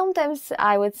 And sometimes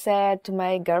I would say it to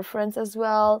my girlfriends as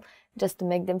well, just to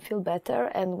make them feel better.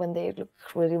 And when they look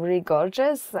really, really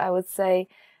gorgeous, I would say,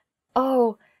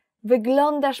 oh,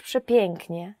 wyglądasz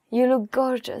przepięknie. You look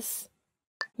gorgeous.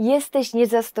 Jesteś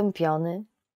niezastąpiony.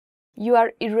 You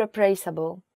are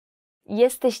irreplaceable.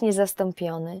 Jesteś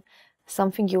niezastąpiony.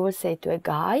 Something you will say to a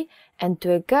guy, and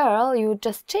to a girl you would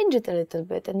just change it a little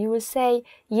bit and you will say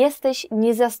jesteś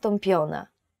niezastąpiona.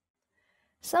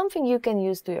 Something you can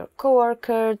use to your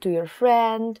coworker, to your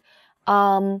friend.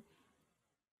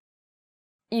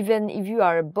 Even if you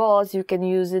are a boss, you can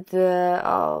use it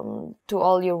to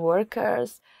all your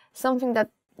workers. Something that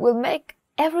will make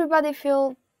everybody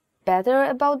feel better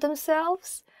about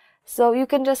themselves. So you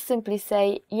can just simply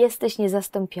say jesteś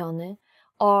niezastąpiony.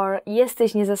 Or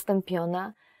jesteś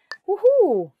niezastąpiona.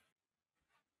 Woohoo!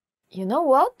 You know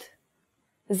what?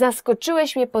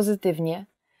 Zaskoczyłeś mnie pozytywnie.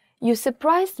 You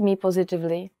surprised me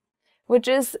positively. Which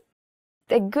is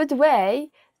a good way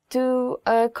to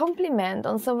compliment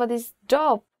on somebody's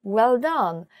job. Well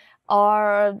done.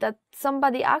 Or that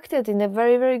somebody acted in a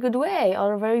very, very good way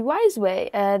or a very wise way.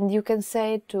 And you can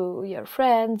say it to your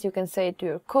friends, you can say it to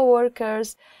your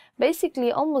coworkers.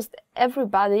 Basically, almost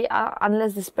everybody,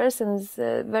 unless this person is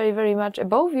very, very much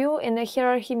above you in a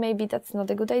hierarchy, maybe that's not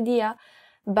a good idea.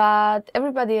 But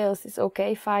everybody else is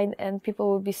okay, fine, and people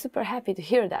will be super happy to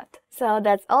hear that. So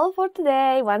that's all for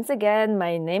today. Once again,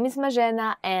 my name is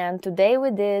Marzena, and today we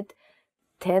did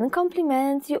 10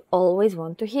 compliments you always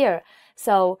want to hear.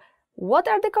 So what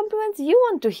are the compliments you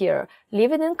want to hear?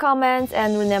 Leave it in comments,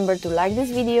 and remember to like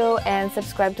this video and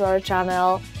subscribe to our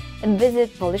channel. And visit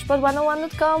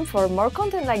polishpod101.com for more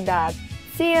content like that.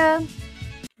 See ya!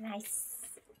 Nice.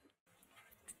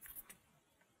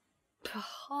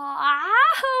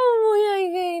 Oh, I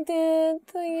hate it.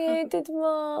 I hate it,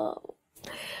 Mom.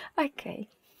 Okay,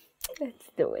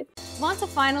 let's do it. Want to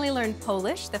finally learn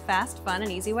Polish the fast, fun,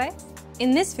 and easy way?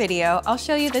 In this video, I'll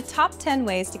show you the top 10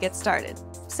 ways to get started.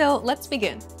 So let's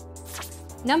begin.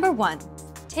 Number 1.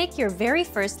 Take your very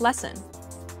first lesson.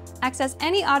 Access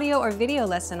any audio or video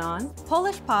lesson on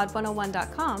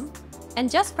polishpod101.com and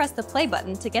just press the play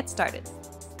button to get started.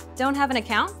 Don't have an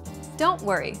account? Don't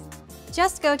worry.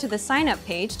 Just go to the sign up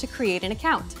page to create an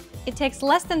account. It takes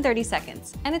less than 30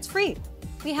 seconds and it's free.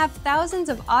 We have thousands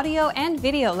of audio and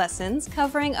video lessons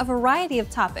covering a variety of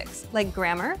topics like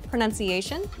grammar,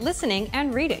 pronunciation, listening,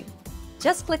 and reading.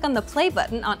 Just click on the play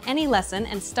button on any lesson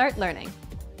and start learning.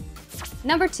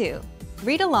 Number 2.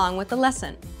 Read along with the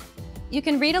lesson. You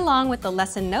can read along with the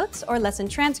lesson notes or lesson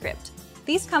transcript.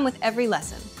 These come with every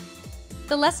lesson.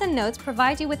 The lesson notes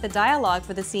provide you with the dialogue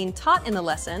for the scene taught in the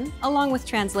lesson, along with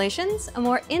translations, a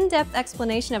more in-depth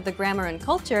explanation of the grammar and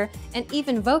culture, and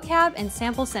even vocab and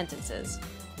sample sentences.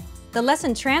 The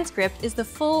lesson transcript is the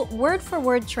full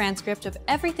word-for-word transcript of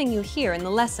everything you hear in the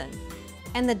lesson.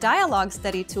 And the dialogue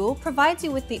study tool provides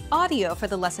you with the audio for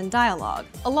the lesson dialogue,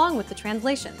 along with the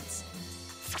translations.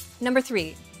 Number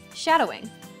 3. Shadowing.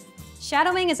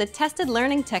 Shadowing is a tested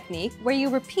learning technique where you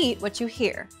repeat what you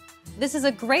hear. This is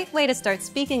a great way to start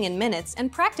speaking in minutes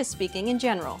and practice speaking in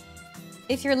general.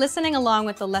 If you're listening along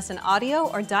with the lesson audio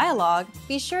or dialogue,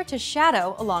 be sure to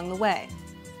shadow along the way.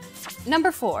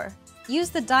 Number 4. Use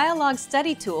the dialogue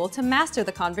study tool to master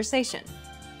the conversation.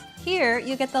 Here,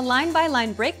 you get the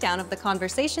line-by-line breakdown of the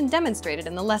conversation demonstrated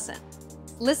in the lesson.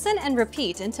 Listen and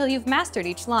repeat until you've mastered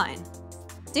each line.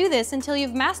 Do this until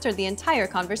you've mastered the entire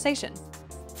conversation.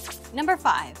 Number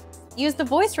 5. Use the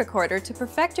voice recorder to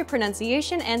perfect your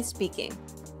pronunciation and speaking.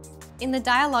 In the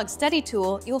dialogue study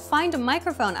tool, you'll find a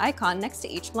microphone icon next to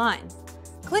each line.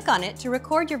 Click on it to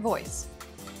record your voice.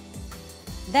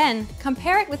 Then,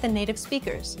 compare it with the native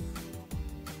speakers.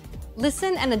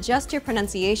 Listen and adjust your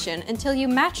pronunciation until you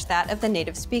match that of the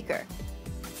native speaker.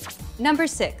 Number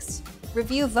 6.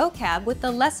 Review vocab with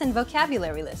the lesson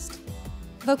vocabulary list.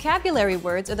 Vocabulary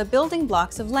words are the building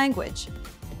blocks of language.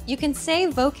 You can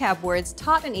save vocab words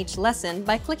taught in each lesson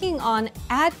by clicking on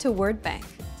Add to Word Bank.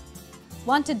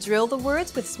 Want to drill the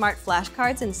words with smart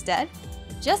flashcards instead?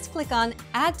 Just click on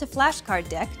Add to Flashcard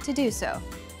Deck to do so.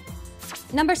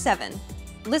 Number 7.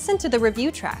 Listen to the review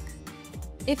track.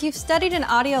 If you've studied an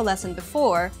audio lesson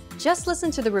before, just listen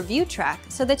to the review track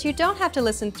so that you don't have to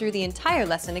listen through the entire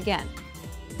lesson again.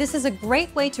 This is a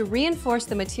great way to reinforce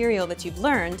the material that you've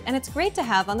learned, and it's great to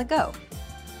have on the go.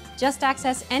 Just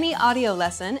access any audio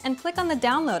lesson and click on the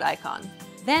download icon.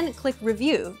 Then click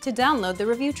Review to download the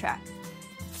review track.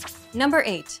 Number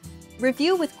 8.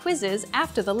 Review with quizzes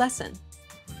after the lesson.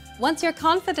 Once you're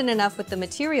confident enough with the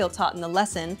material taught in the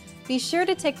lesson, be sure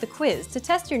to take the quiz to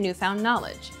test your newfound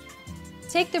knowledge.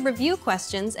 Take the review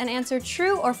questions and answer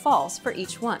true or false for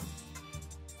each one.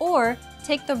 Or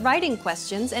take the writing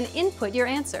questions and input your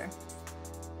answer.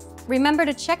 Remember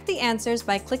to check the answers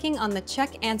by clicking on the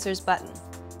Check Answers button.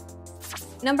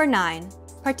 Number 9.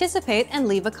 Participate and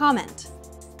leave a comment.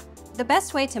 The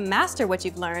best way to master what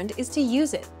you've learned is to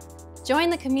use it. Join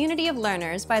the community of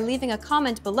learners by leaving a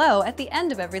comment below at the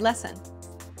end of every lesson.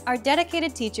 Our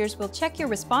dedicated teachers will check your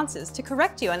responses to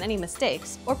correct you on any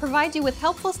mistakes or provide you with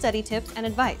helpful study tips and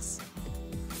advice.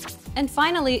 And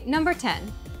finally, number 10.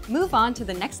 Move on to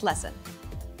the next lesson.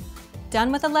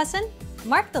 Done with a lesson?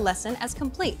 Mark the lesson as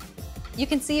complete. You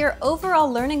can see your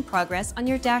overall learning progress on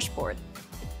your dashboard.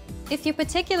 If you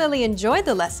particularly enjoyed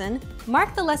the lesson,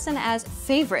 mark the lesson as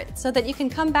Favorite so that you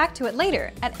can come back to it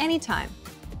later at any time.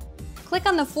 Click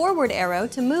on the forward arrow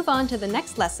to move on to the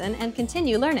next lesson and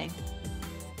continue learning.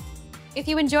 If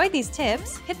you enjoyed these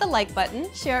tips, hit the like button,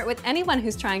 share it with anyone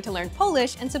who's trying to learn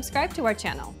Polish, and subscribe to our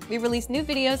channel. We release new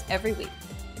videos every week.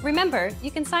 Remember, you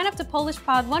can sign up to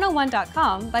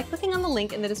PolishPod101.com by clicking on the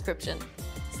link in the description.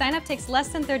 Sign up takes less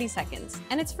than 30 seconds,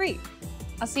 and it's free.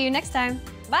 I'll see you next time.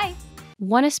 Bye!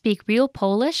 Want to speak real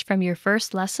Polish from your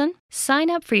first lesson? Sign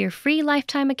up for your free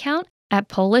lifetime account at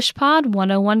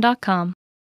PolishPod101.com.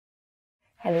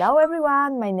 Hello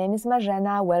everyone, my name is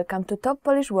Marzena. Welcome to Top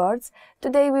Polish Words.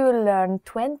 Today we will learn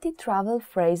 20 travel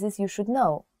phrases you should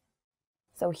know.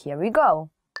 So here we go.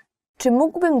 Czy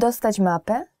mógłbym dostać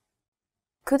mapę?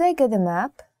 Could I get a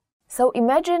map? So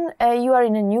imagine you are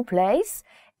in a new place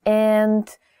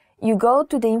and you go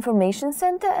to the information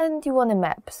center and you want a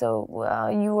map. So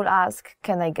you will ask,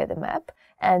 can I get a map?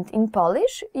 And in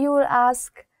Polish you will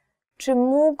ask, czy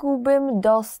mógłbym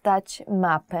dostać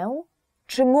mapę?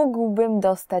 Czy mógłbym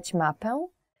dostać mapę?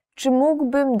 Czy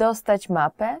mógłbym dostać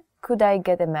mapę? Could I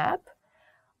get a map?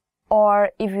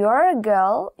 Or if you are a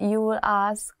girl, you will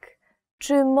ask,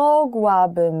 czy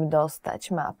mogłabym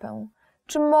dostać mapę?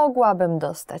 Czy mogłabym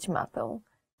dostać mapę?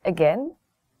 Again,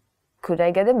 could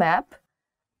I get a map?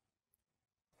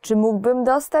 Czy mógłbym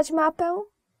dostać mapę?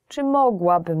 Czy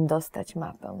mogłabym dostać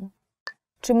mapę?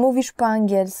 Czy mówisz po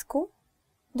angielsku?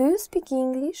 Do you speak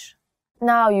English?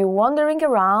 Now you're wandering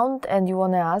around and you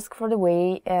want to ask for the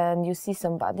way and you see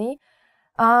somebody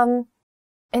and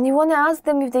you want to ask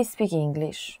them if they speak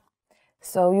English.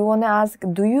 So you want to ask,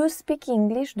 do you speak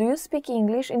English? Do you speak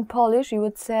English? In Polish you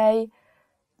would say,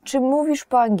 Czy mówisz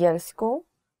po angielsku?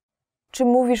 Czy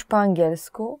mówisz po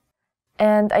angielsku?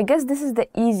 And I guess this is the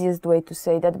easiest way to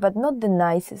say that, but not the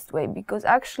nicest way, because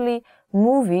actually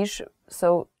mówisz,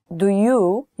 so do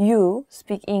you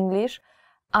speak English,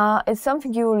 it's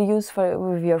something you will use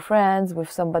with your friends,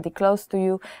 with somebody close to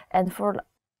you, and for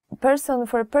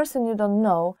a person you don't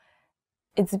know,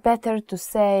 it's better to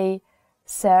say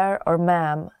sir or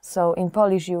ma'am. So in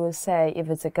Polish you will say, if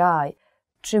it's a guy,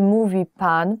 czy mówi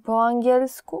pan po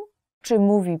angielsku? Czy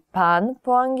mówi pan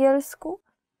po angielsku?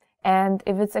 And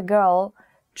if it's a girl,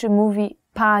 czy mówi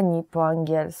pani po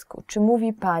angielsku? Czy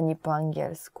mówi pani po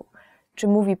angielsku? Czy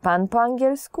mówi pan po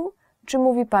angielsku? Czy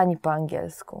mówi pani po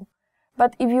angielsku?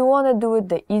 But if you want to do it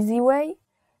the easy way,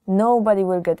 nobody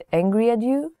will get angry at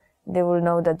you. They will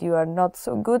know that you are not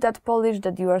so good at Polish,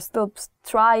 that you are still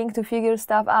trying to figure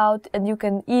stuff out, and you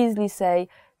can easily say,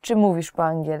 czy mówisz po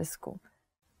angielsku?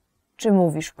 Czy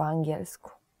mówisz po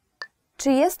angielsku?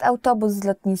 Czy jest autobus z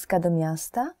lotniska do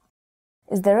miasta?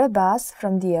 Is there a bus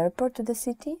from the airport to the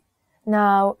city?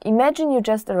 Now, imagine you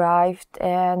just arrived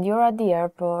and you're at the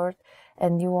airport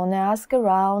and you want to ask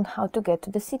around how to get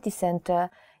to the city center.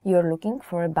 You're looking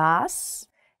for a bus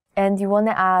and you want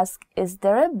to ask, is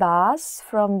there a bus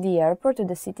from the airport to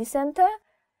the city center?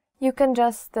 You can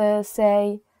just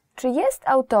say, czy jest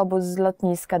autobus z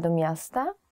lotniska do miasta?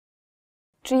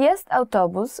 Czy jest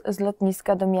autobus z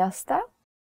lotniska do miasta?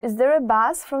 Is there a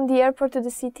bus from the airport to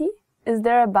the city? Is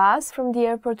there a bus from the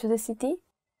airport to the city?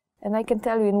 And I can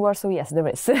tell you in Warsaw, yes, there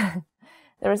is.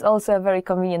 There is also a very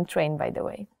convenient train, by the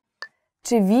way.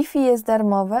 Czy Wi-Fi jest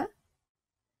darmowe?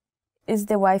 Is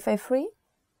the Wi-Fi free?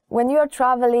 When you are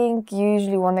traveling, you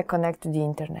usually want to connect to the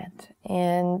internet.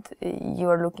 And you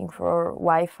are looking for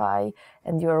Wi-Fi,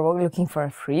 and you are looking for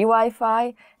a free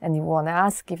Wi-Fi, and you want to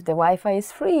ask if the Wi-Fi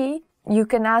is free. You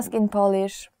can ask in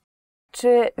Polish,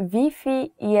 czy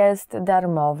Wi-Fi jest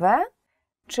darmowe?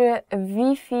 Czy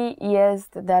Wi-Fi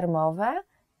jest darmowe?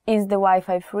 Is the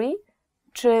Wi-Fi free?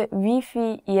 Czy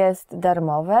Wi-Fi jest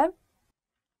darmowe?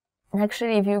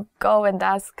 Actually, if you go and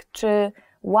ask, czy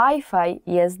Wi-Fi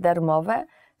jest darmowe,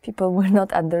 people will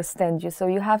not understand you. So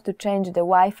you have to change the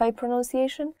Wi-Fi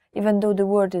pronunciation. Even though the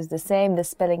word is the same, the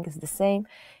spelling is the same,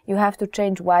 you have to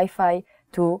change Wi-Fi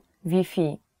to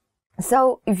Wi-Fi.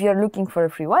 So if you're looking for a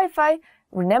free Wi-Fi,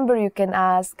 remember you can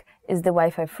ask, is the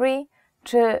Wi-Fi free?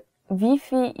 Czy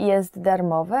Wi-Fi jest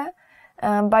darmowe?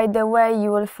 By the way,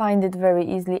 you will find it very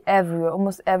easily everywhere,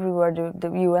 almost everywhere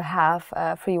you will have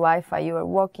free Wi-Fi. You are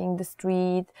walking the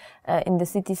street, in the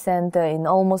city center, in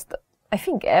almost, I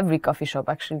think every coffee shop,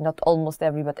 actually, not almost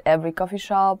every, but every coffee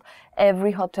shop,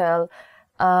 every hotel,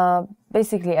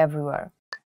 basically everywhere.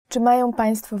 Czy mają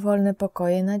Państwo wolne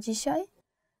pokoje na dzisiaj?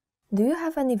 Do you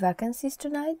have any vacancies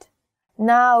tonight?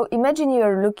 Now, imagine you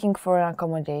are looking for an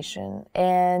accommodation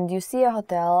and you see a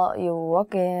hotel, you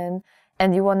walk in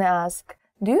and you want to ask,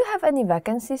 do you have any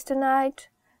vacancies tonight?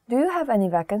 Do you have any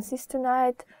vacancies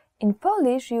tonight? In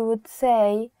Polish you would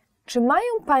say, czy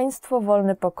mają Państwo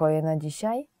wolne pokoje na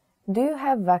dzisiaj? Do you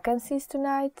have vacancies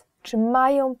tonight? Czy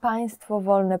mają Państwo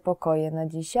wolne pokoje na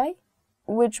dzisiaj?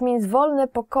 Which means wolne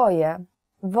pokoje.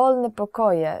 Wolne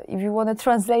pokoje. If you want to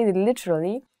translate it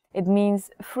literally, it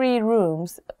means free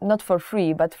rooms, not for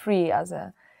free, but free as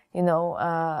a, you know,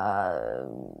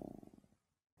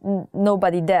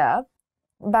 nobody there.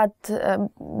 But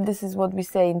this is what we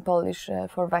say in Polish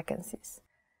for vacancies.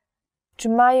 Czy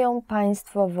mają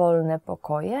Państwo wolne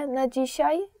pokoje na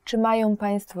dzisiaj? Czy mają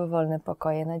Państwo wolne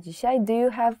pokoje na dzisiaj? Do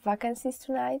you have vacancies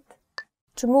tonight?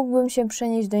 Czy mógłbym się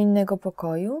przenieść do innego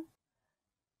pokoju?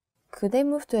 Could I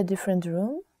move to a different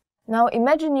room? Now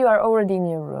imagine you are already in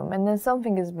your room and then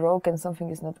something is broken,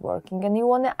 something is not working and you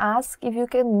want to ask if you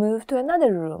can move to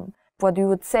another room. What you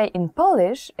would say in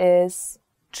Polish is,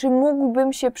 czy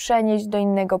mógłbym się przenieść do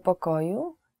innego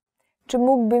pokoju? Czy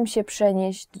mógłbym się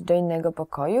przenieść do innego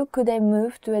pokoju? Could I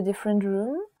move to a different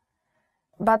room?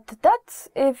 But that's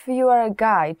if you are a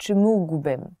guy, czy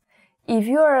mógłbym. If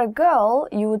you are a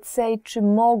girl, you would say, czy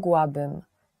mogłabym.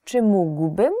 Czy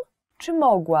mógłbym? Czy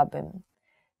mogłabym?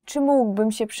 Czy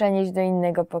mógłbym się przenieść do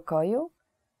innego pokoju?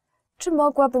 Czy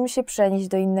mogłabym się przenieść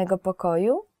do innego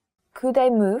pokoju? Could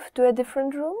I move to a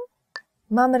different room?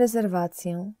 Mam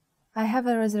rezerwację. I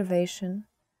have a reservation.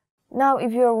 Now,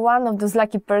 if you're one of those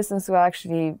lucky persons who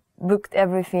actually booked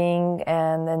everything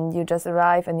and then you just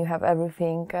arrive and you have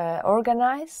everything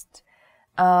organized,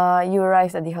 you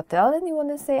arrived at the hotel and you want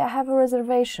to say, I have a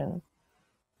reservation.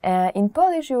 In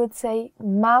Polish, you would say,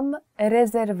 mam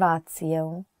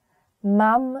rezerwację.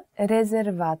 Mam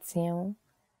rezerwację.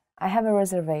 I have a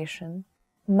reservation.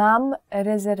 Mam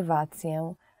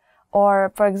rezerwację.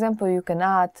 Or, for example, you can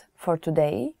add for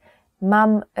today,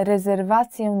 Mam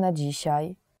rezerwację na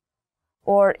dzisiaj.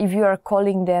 Or if you are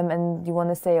calling them and you want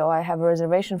to say, oh, I have a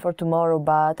reservation for tomorrow,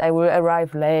 but I will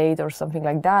arrive late or something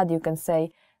like that, you can say,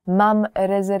 mam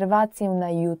rezerwację na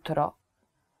jutro.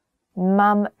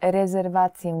 Mam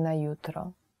rezerwację na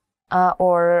jutro.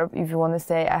 Or if you want to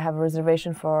say, I have a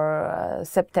reservation for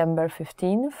September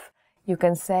 15th, you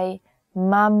can say,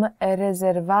 mam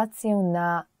rezerwację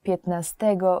na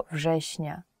 15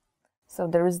 września. So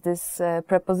there is this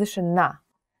preposition na.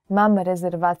 Mam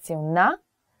rezerwację na,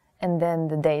 and then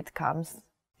the date comes.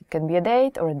 It can be a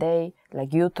date or a day,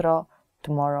 like jutro,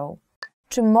 tomorrow.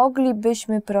 Czy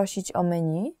moglibyśmy prosić o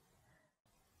menu?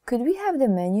 Could we have the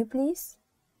menu, please?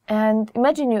 And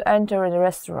imagine you enter a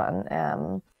restaurant.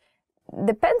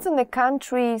 Depends on the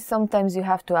country. Sometimes you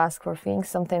have to ask for things.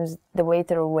 Sometimes the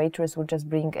waiter or waitress will just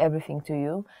bring everything to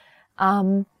you.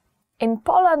 In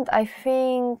Poland, I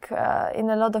think in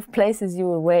a lot of places you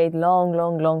will wait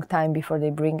long time before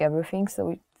they bring everything.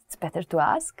 So it's better to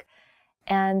ask.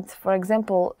 And for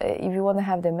example, if you want to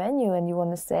have the menu and you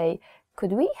want to say,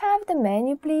 could we have the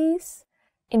menu, please?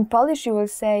 In Polish you will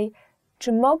say,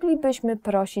 czy moglibyśmy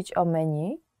prosić o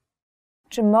menu?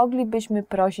 Czy moglibyśmy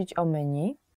prosić o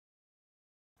menu?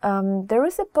 There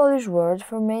is a Polish word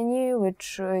for menu,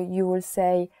 which you will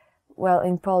say, well,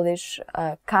 in Polish,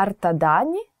 karta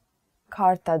dań,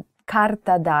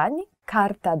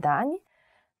 karta dań,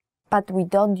 but we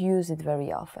don't use it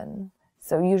very often.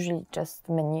 So usually just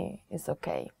menu is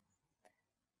okay.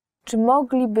 Czy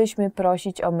moglibyśmy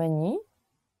prosić o menu?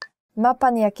 Ma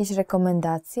pan jakieś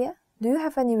rekomendacje? Do you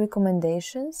have any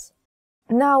recommendations?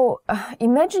 Now,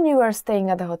 imagine you are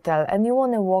staying at a hotel and you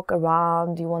want to walk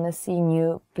around, you want to see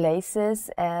new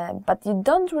places, but you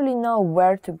don't really know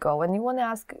where to go and you want to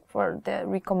ask for the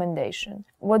recommendation.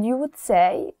 What you would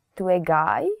say to a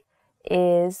guy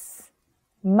is,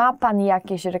 ma pan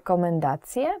jakieś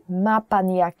rekomendacje? Ma pan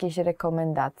jakieś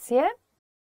rekomendacje?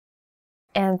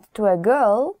 And to a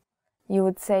girl, you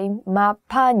would say, ma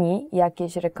pani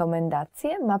jakieś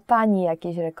rekomendacje? Ma pani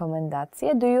jakieś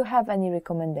rekomendacje? Do you have any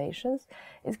recommendations?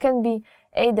 It can be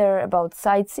either about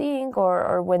sightseeing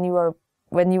or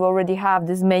when you already have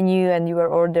this menu and you are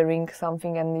ordering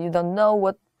something and you don't know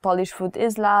what Polish food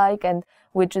is like and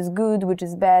which is good, which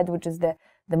is bad, which is the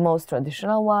most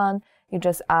traditional one. You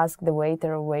just ask the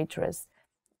waiter or waitress.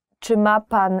 Czy ma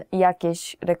pan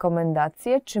jakieś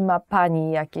rekomendacje? Czy ma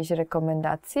pani jakieś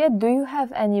rekomendacje? Do you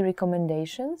have any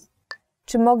recommendations?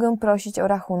 Czy mogę prosić o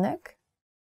rachunek?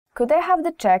 Could I have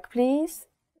the check, please?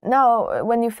 Now,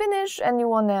 when you finish and you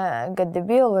want to get the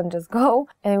bill and just go,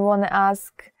 and you want to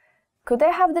ask, could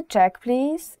I have the check,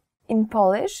 please? In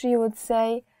Polish, you would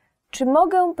say, czy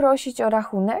mogę prosić o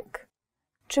rachunek?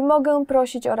 Czy mogę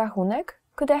prosić o rachunek?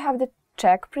 Could I have the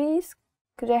check, please?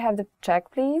 Could I have the check,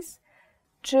 please?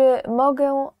 Czy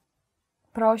mogę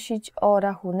prosić o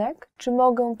rachunek? Czy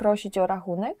mogę prosić o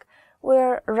rachunek?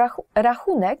 Where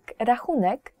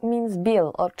rachunek means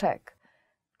bill or check.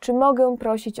 Czy mogę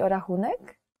prosić o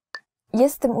rachunek?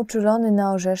 Jestem uczulony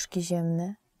na orzeszki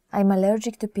ziemne. I'm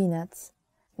allergic to peanuts.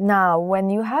 Now, when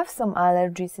you have some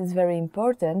allergies, it's very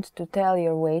important to tell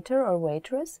your waiter or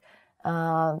waitress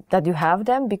that you have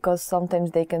them, because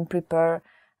sometimes they can prepare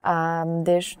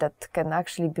dish that can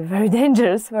actually be very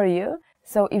dangerous for you.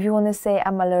 So if you want to say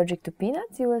I'm allergic to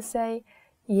peanuts, you will say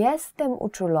jestem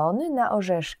uczulony na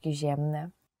orzeszki ziemne.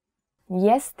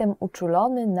 Jestem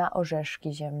uczulony na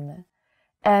orzeszki ziemne.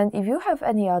 And if you have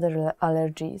any other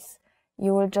allergies,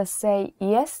 you will just say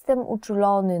jestem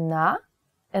uczulony na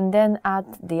and then add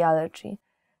the allergy.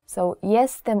 So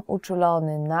jestem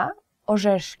uczulony na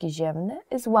orzeszki ziemne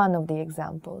is one of the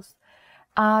examples.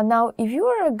 Now, if you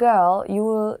are a girl, you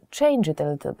will change it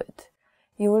a little bit.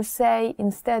 You will say,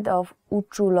 instead of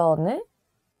uczulony,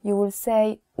 you will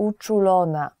say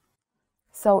uczulona.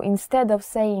 So instead of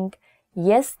saying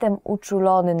jestem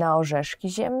uczulony na orzeszki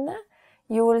ziemne,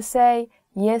 you will say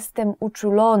jestem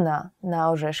uczulona na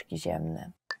orzeszki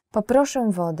ziemne. Poproszę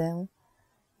wodę.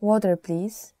 Water,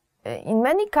 please. In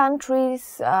many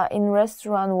countries, in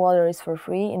restaurant, water is for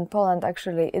free. In Poland,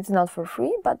 actually, it's not for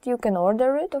free, but you can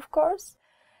order it, of course.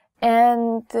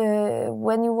 And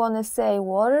when you want to say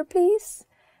water, please,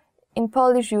 in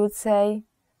Polish you would say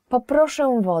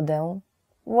poproszę wodę.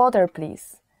 Water,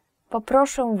 please.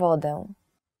 Poproszę wodę.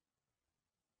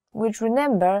 Which,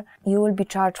 remember, you will be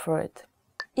charged for it.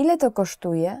 Ile to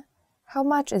kosztuje? How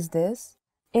much is this?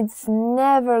 It's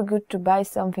never good to buy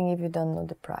something if you don't know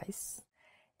the price.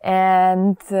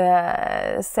 And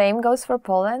same goes for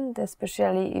Poland,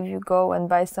 especially if you go and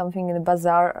buy something in the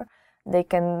bazaar. They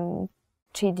can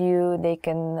cheat you, they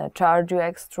can charge you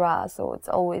extra, so it's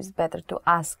always better to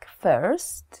ask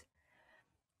first.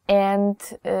 And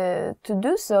to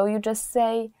do so, you just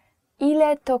say,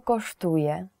 ile to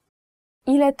kosztuje?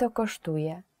 Ile to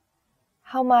kosztuje?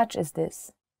 How much is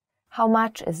this? How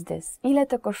much is this? Ile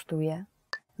to kosztuje?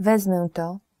 Wezmę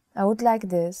to. I would like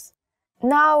this.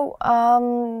 Now,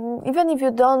 even if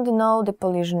you don't know the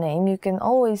Polish name, you can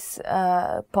always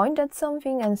point at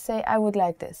something and say, I would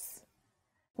like this.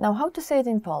 Now, how to say it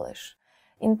in Polish?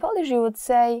 In Polish, you would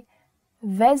say,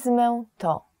 wezmę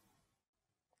to.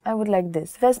 I would like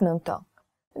this. Wezmę to.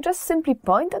 Just simply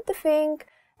point at the thing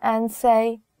and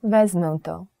say, wezmę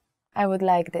to. I would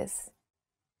like this.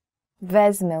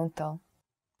 Wezmę to.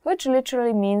 Which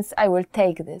literally means I will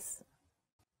take this.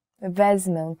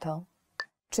 Wezmę to.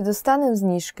 Czy dostanę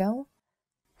zniżkę?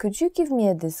 Could you give me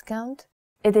a discount?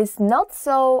 It is not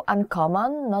so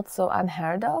uncommon, not so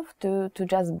unheard of to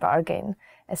just bargain,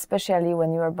 especially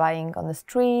when you are buying on the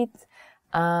street,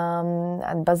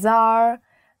 at bazaar,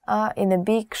 in a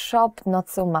big shop, not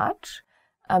so much.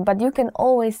 But you can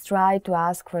always try to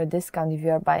ask for a discount if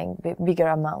you are buying bigger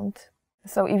amount.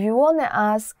 So if you want to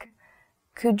ask,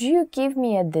 could you give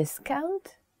me a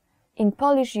discount? In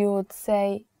Polish you would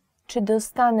say, czy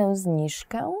dostanę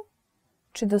zniżkę?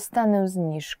 Czy dostanę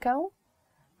zniżkę?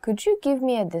 Could you give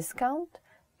me a discount?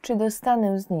 Czy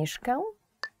dostanę zniżkę?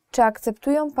 Czy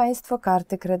akceptują Państwo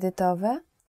karty kredytowe?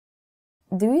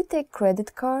 Do you take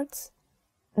credit cards?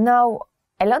 Now,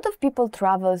 a lot of people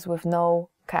travels with no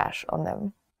cash on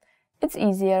them. It's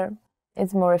easier,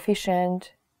 it's more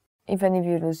efficient. Even if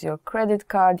you lose your credit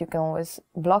card, you can always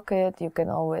block it, you can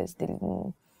always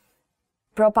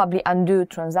probably undo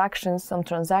some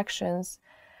transactions.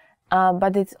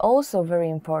 But it's also very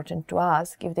important to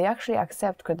ask if they actually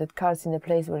accept credit cards in the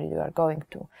place where you are going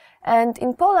to. And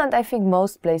in Poland, I think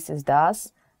most places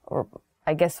does, or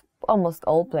I guess almost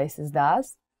all places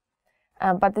does.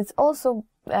 But it's also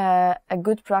a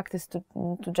good practice to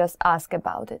just ask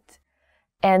about it.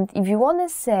 And if you want to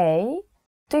say,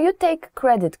 do you take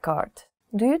credit card?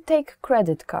 Do you take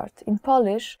credit card? In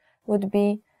Polish would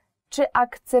be, czy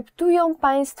akceptują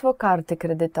Państwo karty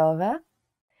kredytowe?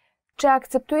 Czy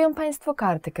akceptują Państwo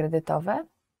karty kredytowe?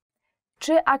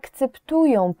 Czy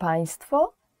akceptują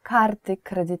Państwo karty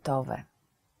kredytowe?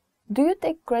 Do you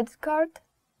take credit card?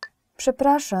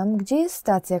 Przepraszam, gdzie jest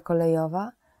stacja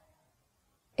kolejowa?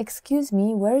 Excuse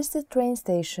me, where is the train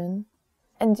station?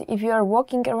 And if you are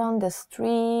walking around the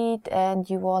street and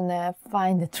you want to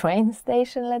find a train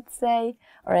station, let's say,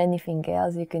 or anything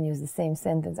else, you can use the same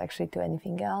sentence actually to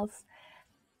anything else.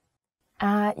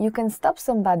 You can stop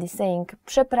somebody saying,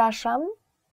 przepraszam,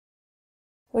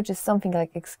 which is something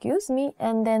like excuse me,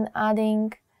 and then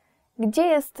adding, gdzie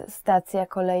jest stacja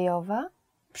kolejowa?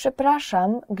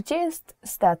 Przepraszam, gdzie jest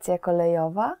stacja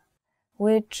kolejowa?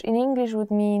 Which in English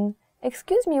would mean,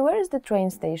 excuse me, where is the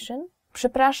train station?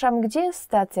 Przepraszam, gdzie jest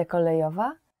stacja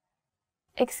kolejowa?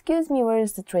 Excuse me, where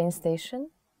is the train station?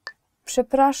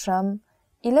 Przepraszam,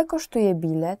 ile kosztuje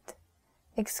bilet?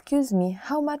 Excuse me,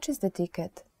 how much is the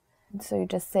ticket? So you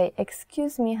just say,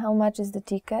 excuse me, how much is the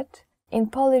ticket? In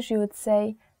Polish you would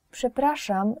say,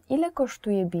 przepraszam, ile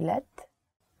kosztuje bilet?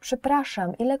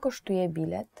 Przepraszam, ile kosztuje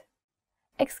bilet?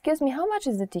 Excuse me, how much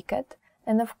is the ticket?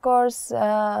 And of course,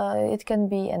 it can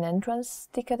be an entrance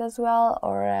ticket as well,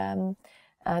 or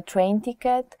a train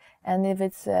ticket. And if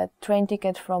it's a train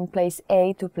ticket from place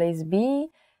A to place B,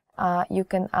 you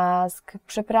can ask,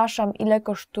 przepraszam, ile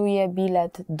kosztuje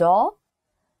bilet do?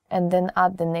 And then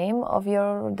add the name of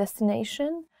your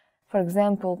destination. For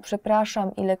example,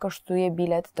 przepraszam, ile kosztuje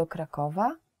bilet do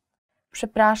Krakowa?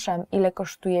 Przepraszam, ile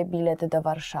kosztuje bilet do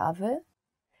Warszawy?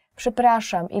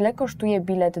 Przepraszam, ile kosztuje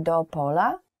bilet do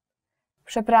Opola?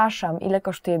 Przepraszam, ile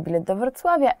kosztuje bilet do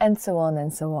Wrocławia? And so on,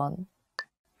 and so on.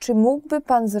 Czy mógłby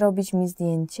Pan zrobić mi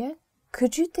zdjęcie?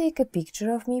 Could you take a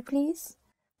picture of me, please?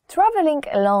 Traveling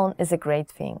alone is a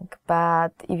great thing,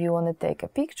 but if you want to take a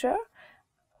picture,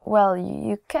 well,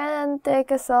 you can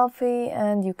take a selfie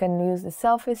and you can use the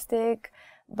selfie stick,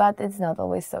 but it's not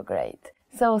always so great.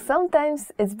 So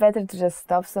sometimes it's better to just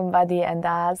stop somebody and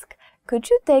ask, could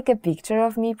you take a picture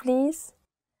of me, please?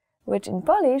 Which in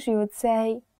Polish you would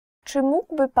say, czy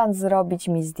mógłby Pan zrobić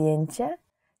mi zdjęcie?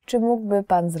 Czy mógłby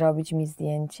Pan zrobić mi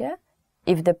zdjęcie?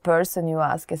 If the person you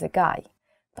ask is a guy.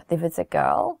 But if it's a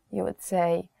girl, you would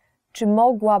say, czy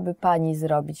mogłaby Pani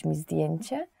zrobić mi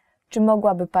zdjęcie? Czy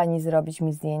mogłaby Pani zrobić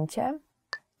mi zdjęcie?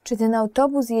 Czy ten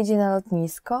autobus jedzie na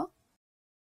lotnisko?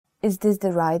 Is this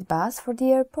the right bus for the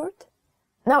airport?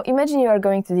 Now imagine you are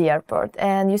going to the airport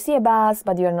and you see a bus,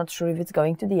 but you are not sure if it's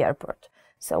going to the airport.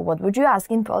 So what would you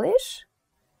ask in Polish?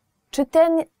 Czy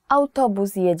ten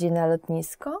autobus jedzie na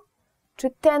lotnisko? Czy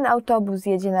ten autobus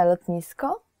jedzie na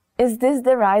lotnisko? Is this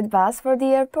the right bus for the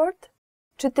airport?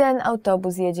 Czy ten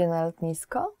autobus jedzie na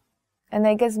lotnisko? And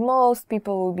I guess most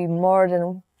people will be more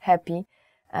than happy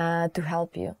to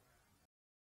help you.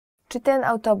 Czy ten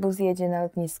autobus jedzie na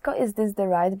lotnisko? Is this the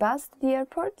right bus to the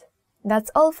airport?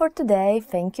 That's all for today.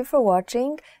 Thank you for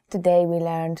watching. Today we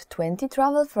learned 20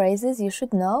 travel phrases you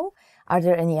should know. Are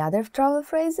there any other travel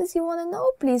phrases you want to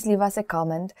know? Please leave us a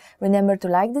comment. Remember to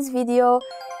like this video,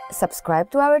 subscribe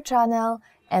to our channel,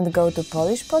 and go to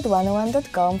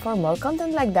polishpod101.com for more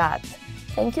content like that.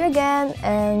 Thank you again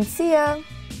and see ya!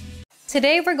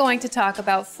 Today we're going to talk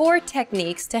about 4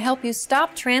 techniques to help you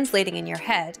stop translating in your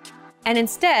head and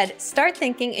instead start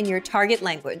thinking in your target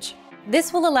language.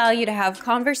 This will allow you to have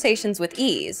conversations with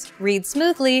ease, read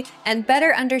smoothly, and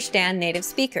better understand native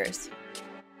speakers.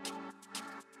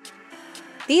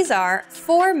 These are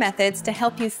 4 methods to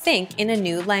help you think in a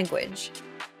new language.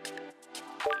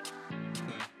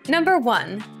 Number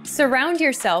 1. Surround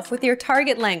yourself with your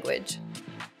target language.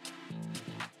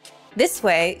 This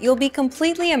way, you'll be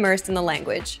completely immersed in the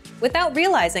language. Without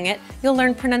realizing it, you'll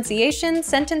learn pronunciation,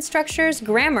 sentence structures,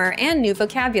 grammar, and new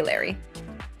vocabulary.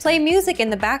 Play music in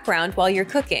the background while you're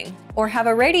cooking, or have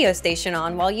a radio station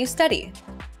on while you study.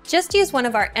 Just use one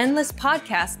of our endless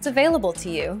podcasts available to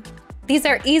you. These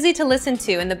are easy to listen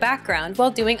to in the background while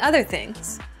doing other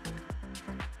things.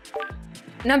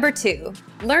 Number 2.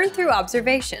 Learn through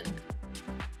observation.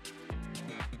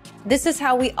 This is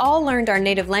how we all learned our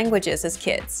native languages as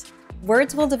kids.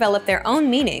 Words will develop their own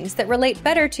meanings that relate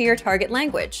better to your target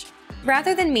language,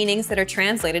 rather than meanings that are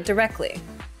translated directly.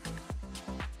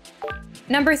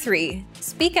 Number 3.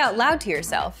 Speak out loud to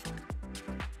yourself.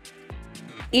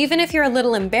 Even if you're a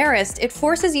little embarrassed, it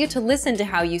forces you to listen to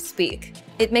how you speak.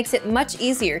 It makes it much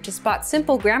easier to spot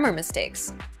simple grammar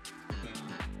mistakes.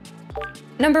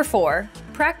 Number 4.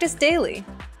 Practice daily.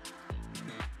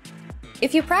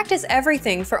 If you practice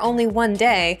everything for only one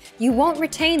day, you won't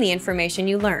retain the information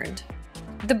you learned.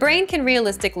 The brain can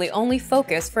realistically only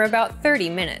focus for about 30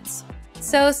 minutes.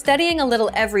 So studying a little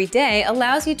every day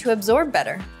allows you to absorb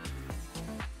better.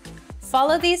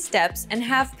 Follow these steps and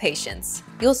have patience.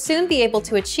 You'll soon be able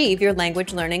to achieve your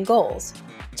language learning goals.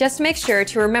 Just make sure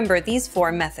to remember these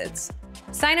 4 methods.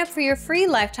 Sign up for your free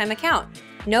lifetime account.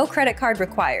 No credit card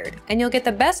required, and you'll get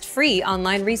the best free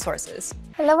online resources.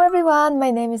 Hello everyone,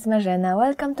 my name is Marzena.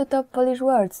 Welcome to Top Polish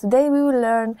Words. Today we will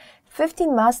learn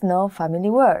 15 must-know family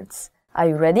words. Are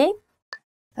you ready?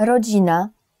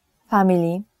 Rodzina,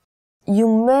 family. You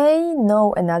may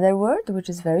know another word which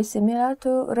is very similar to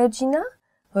rodzina.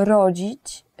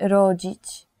 Rodzić,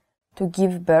 rodzić, to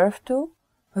give birth to,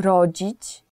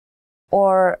 rodzić.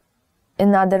 Or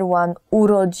another one,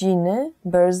 urodziny,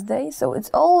 birthday. So it's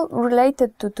all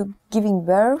related to giving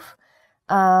birth,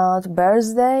 to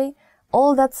birthday,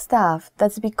 all that stuff.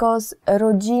 That's because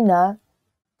rodzina,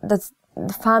 that's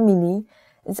the family,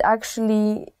 is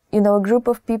actually, a group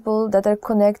of people that are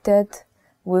connected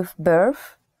with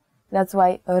birth. That's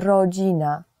why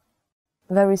rodzina,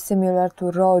 very similar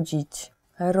to rodzić,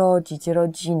 rodzić,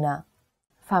 rodzina,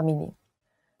 family.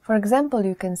 For example,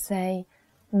 you can say,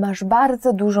 masz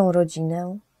bardzo dużą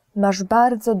rodzinę, masz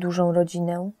bardzo dużą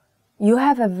rodzinę. You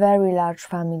have a very large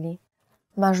family.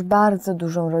 Masz bardzo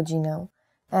dużą rodzinę.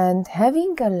 And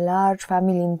having a large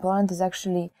family in Poland is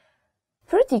actually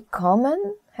pretty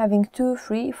common, having 2,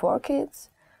 3, 4 kids.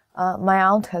 My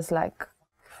aunt has like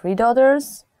 3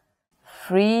 daughters,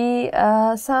 3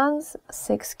 sons,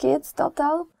 6 kids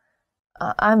total.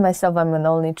 I myself, I'm an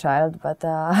only child, but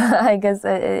I guess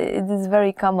it is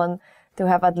very common to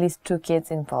have at least 2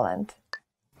 kids in Poland.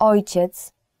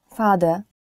 Ojciec, father.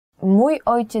 Mój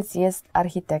ojciec jest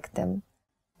architektem.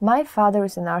 My father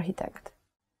is an architect.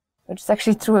 Which is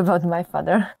actually true about my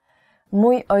father.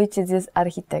 Mój ojciec jest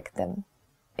architektem.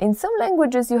 In some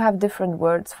languages you have different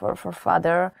words for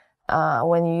father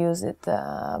when you use it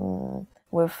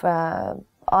with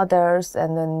others,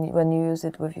 and then when you use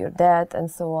it with your dad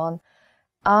and so on.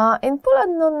 In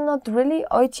Poland, not really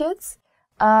ojciec.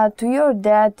 To your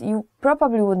dad, you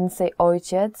probably wouldn't say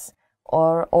ojciec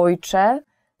or ojcze.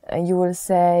 You will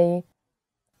say,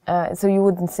 so you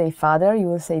wouldn't say father, you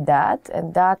will say dad.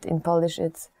 And dad in Polish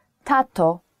it's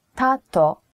tato,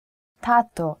 tato,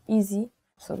 tato. Easy,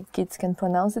 so kids can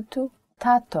pronounce it too.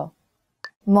 Tato.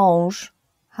 Mąż,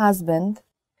 husband.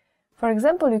 For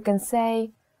example, you can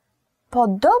say,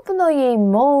 podobno jej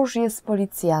mąż jest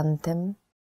policjantem.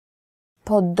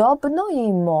 Podobno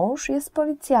jej mąż jest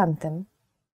policjantem.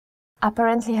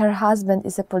 Apparently her husband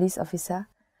is a police officer.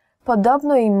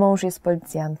 Podobno jej mąż jest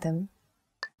policjantem.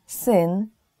 Syn,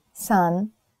 son.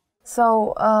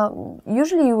 So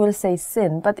usually you will say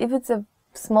syn, but if it's a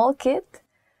small kid,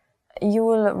 you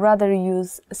will rather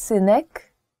use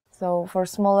synek. So for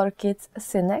smaller kids,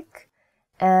 synek.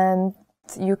 And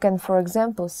you can, for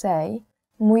example, say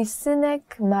mój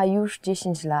synek ma już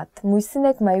 10 lat. Mój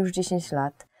synek ma już 10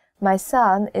 lat. My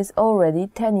son is already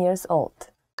 10 years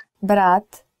old.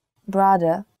 Brat,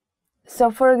 brother.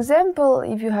 So, for example,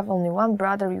 if you have only one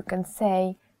brother, you can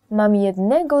say mam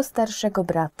jednego starszego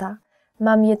brata.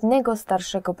 Mam jednego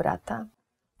starszego brata.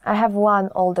 I have one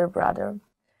older brother.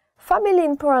 Family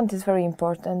in Poland is very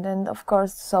important, and of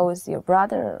course, so is your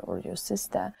brother or your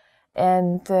sister.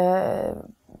 And,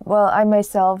 well, I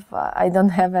myself, I don't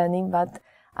have any, but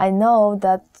I know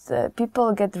that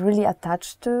people get really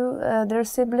attached to their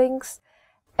siblings,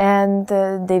 and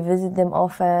they visit them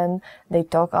often, they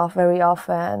talk very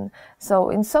often. So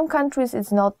in some countries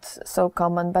it's not so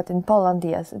common, but in Poland,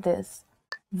 yes, it is.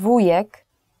 Wujek,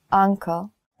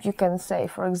 uncle. You can say,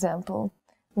 for example,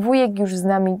 wujek już z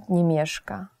nami nie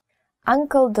mieszka.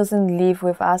 Uncle doesn't live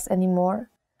with us anymore.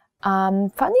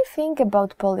 Funny thing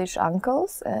about Polish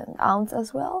uncles and aunts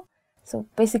as well. So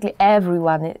basically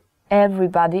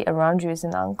everybody around you is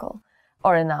an uncle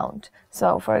or an aunt.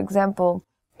 So, for example,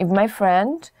 if my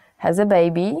friend has a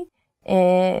baby,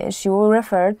 she will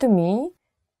refer to me,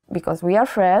 because we are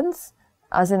friends,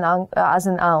 as an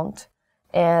aunt.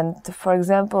 And, for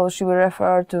example, she will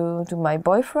refer to my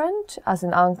boyfriend as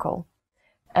an uncle.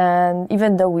 And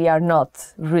even though we are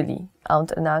not really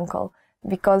aunt and uncle,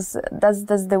 because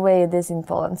that's the way it is in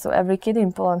Poland. So every kid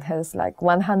in Poland has like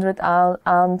 100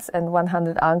 aunts and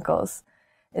 100 uncles.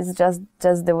 It's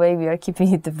just the way we are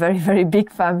keeping it a very, very big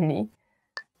family.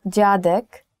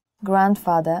 Dziadek,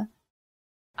 grandfather.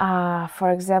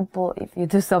 For example, if you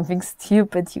do something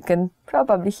stupid, you can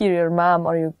probably hear your mom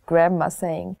or your grandma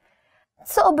saying,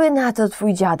 co by na to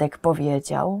twój dziadek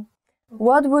powiedział?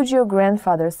 What would your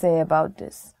grandfather say about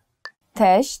this?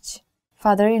 Teść,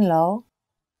 father-in-law.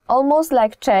 Almost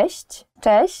like cześć,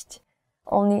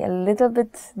 only a little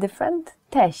bit different.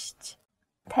 Teść,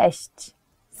 teść.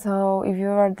 So if you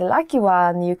are the lucky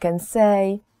one, you can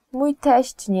say, mój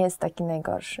teść nie jest taki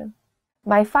najgorszy.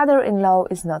 My father-in-law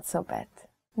is not so bad.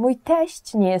 Mój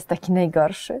teść nie jest taki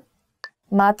najgorszy.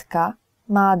 Matka,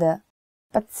 mother.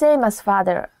 But same as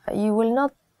father, you will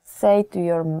not say to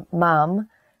your mom,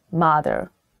 mother.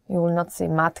 You will not say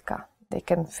matka. They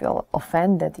can feel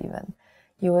offended even.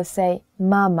 You will say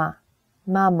mama,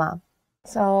 mama.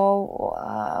 So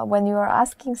when you are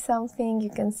asking something, you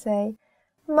can say,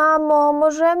 Mamo,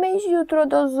 możemy iść jutro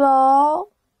do zoo?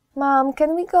 Mom,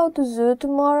 can we go to zoo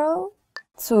tomorrow?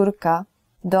 Córka,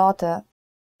 daughter.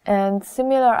 And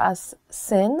similar as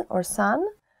syn or son,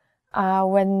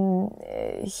 when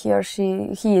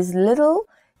he is little,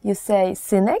 you say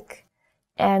synek.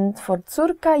 And for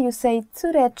córka, you say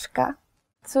córeczka,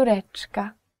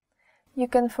 córeczka. You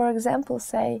can, for example,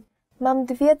 say, mam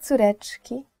dwie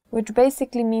córeczki, which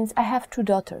basically means I have two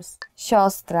daughters.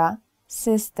 Siostra,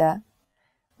 sister.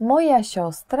 Moja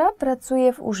siostra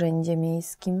pracuje w urzędzie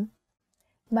miejskim.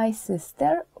 My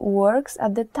sister works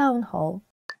at the town hall.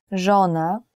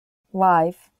 Żona,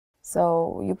 wife.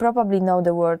 So you probably know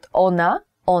the word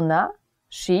ona,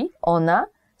 she, ona.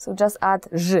 So just add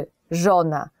ż,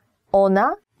 żona.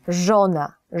 Ona,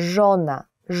 żona, żona,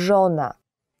 żona.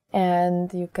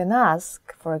 And you can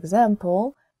ask, for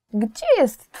example, gdzie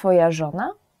jest twoja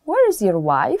żona? Where is your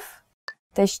wife?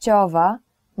 Teściowa,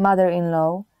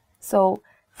 mother-in-law. So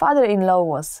father-in-law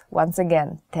was once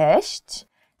again teść,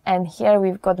 and here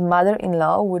we've got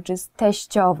mother-in-law, which is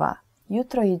teściowa.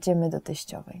 Jutro jedziemy do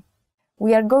teściowej.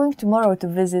 We are going tomorrow to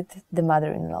visit the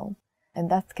mother-in-law, and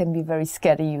that can be very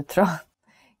scary jutro.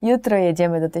 Jutro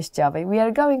jedziemy do teściowej. We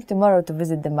are going tomorrow to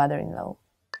visit the mother-in-law.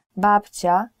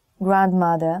 Babcia,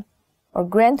 grandmother, or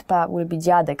grandpa will be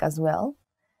dziadek as well.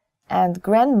 And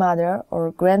grandmother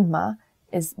or grandma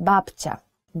is babcia,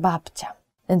 babcia.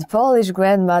 And Polish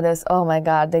grandmothers, oh my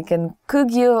God, they can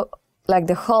cook you like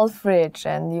the whole fridge,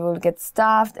 and you will get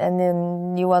stuffed, and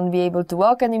then you won't be able to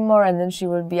walk anymore, and then she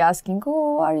will be asking,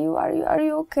 oh, are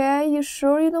you okay? You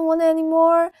sure you don't want any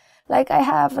more? Like, I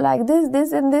have like this,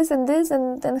 and this, and this,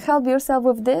 and then help yourself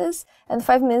with this. And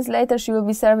 5 minutes later, she will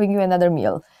be serving you another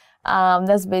meal.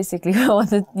 That's basically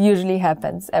what usually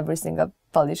happens every single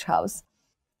Polish house.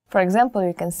 For example,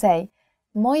 you can say,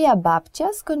 moja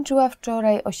babcia skończyła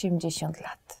wczoraj 80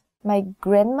 lat. My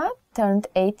grandma turned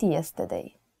 80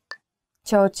 yesterday.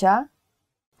 Ciocia,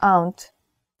 aunt.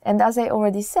 And as I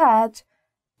already said,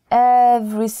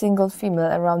 every single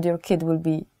female around your kid will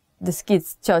be this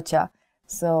kid's ciocia.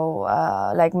 So,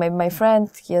 like my friend,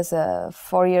 he has a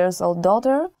 4-year-old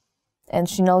daughter, and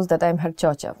she knows that I'm her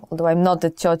ciocia. Although I'm not a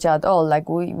ciocia at all. Like,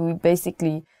 we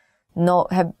basically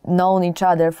have known each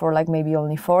other for like maybe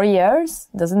only 4 years.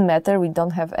 Doesn't matter. We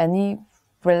don't have any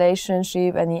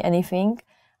relationship, anything.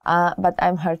 But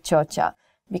I'm her ciocia.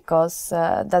 because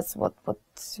that's what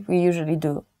we usually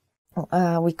do.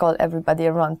 We call everybody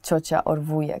around ciocia or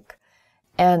wujek.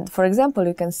 And for example,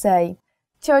 you can say,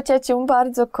 ciocia cię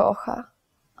bardzo kocha.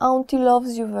 Auntie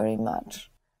loves you very much.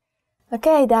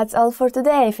 Okay, that's all for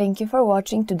today. Thank you for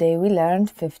watching. Today we learned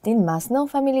 15 must-know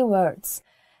family words.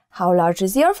 How large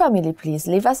is your family? Please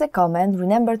leave us a comment.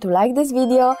 Remember to like this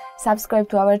video, subscribe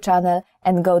to our channel,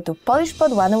 and go to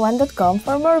polishpod101.com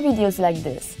for more videos like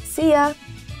this. See ya!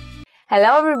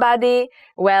 Hello everybody!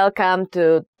 Welcome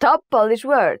to Top Polish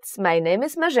Words. My name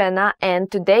is Marzena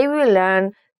and today we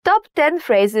learn top 10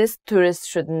 phrases tourists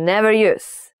should never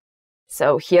use.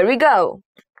 So here we go!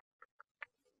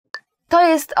 To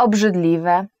jest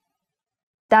obrzydliwe.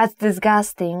 That's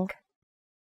disgusting.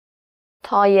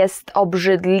 To jest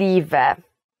obrzydliwe.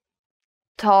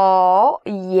 To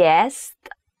jest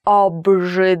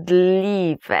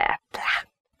obrzydliwe.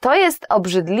 To jest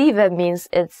obrzydliwe means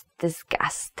it's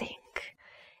disgusting.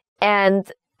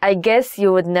 And I guess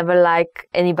you would never like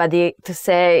anybody to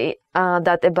say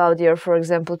that about your, for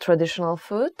example, traditional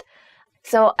food.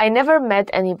 So I never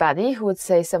met anybody who would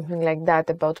say something like that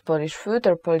about Polish food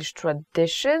or Polish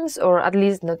traditions, or at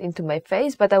least not into my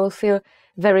face, but I will feel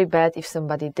very bad if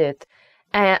somebody did.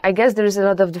 I guess there is a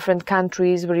lot of different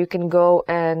countries where you can go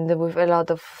and with a lot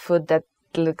of food that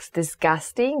looks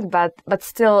disgusting, but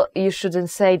still you shouldn't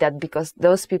say that because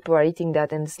those people are eating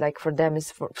that and it's like for them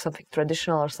it's for something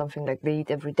traditional or something like they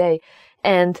eat every day.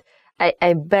 And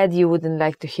I bet you wouldn't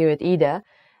like to hear it either.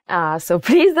 So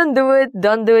please don't do it.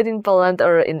 Don't do it in Poland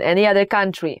or in any other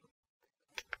country.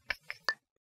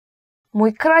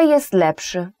 Mój kraj jest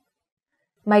lepszy.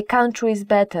 My country is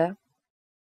better.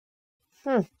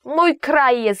 Mój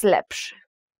kraj jest lepszy.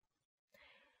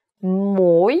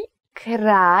 Mój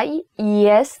kraj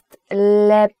jest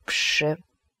lepszy.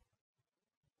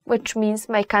 Which means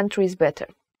my country is better.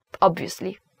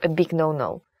 Obviously, a big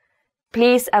no-no.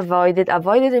 Please avoid it.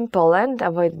 Avoid it in Poland.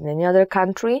 Avoid it in any other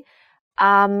country.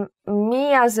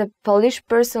 Me as a Polish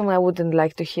person, I wouldn't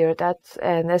like to hear that,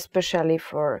 and especially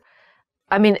from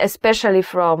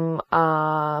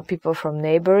people from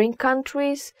neighboring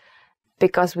countries,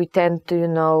 because we tend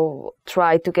to,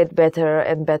 try to get better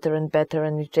and better and better,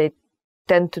 and we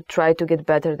tend to try to get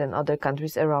better than other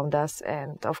countries around us,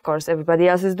 and of course everybody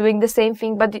else is doing the same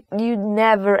thing, but you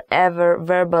never ever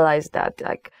verbalize that,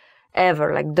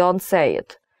 don't say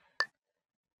it.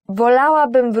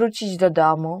 Wolałabym wrócić do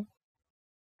domu.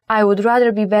 I would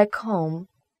rather be back home.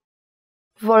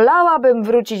 Wolałabym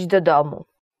wrócić do domu.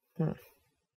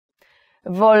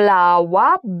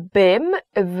 Wolałabym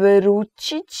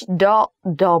wrócić do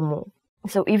domu.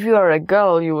 So if you are a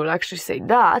girl, you will actually say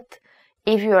that.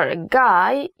 If you are a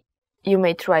guy, you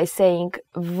may try saying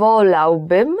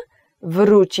wolałbym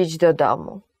wrócić do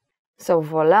domu. So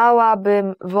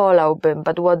wolałabym, wolałbym.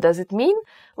 But what does it mean?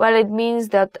 Well, it means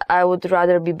that I would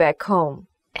rather be back home.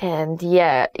 And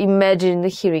yeah, imagine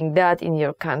hearing that in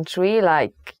your country.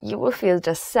 Like, you will feel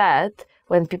just sad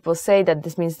when people say that.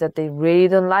 This means that they really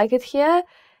don't like it here.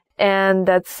 And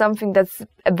that's something that's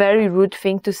a very rude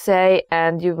thing to say.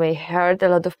 And you may hurt a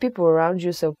lot of people around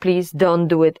you. So please don't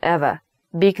do it ever.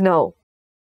 Big no.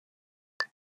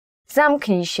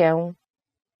 Zamknij się.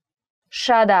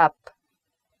 Shut up.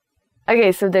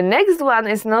 Okay, so the next one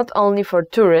is not only for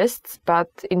tourists, but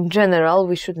in general,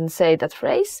 we shouldn't say that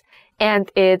phrase.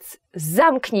 And it's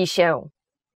zamknij się.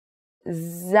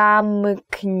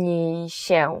 Zamknij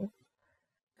się.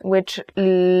 Which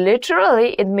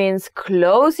literally it means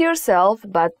close yourself,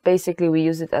 but basically we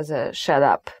use it as a shut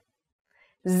up.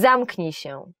 Zamknij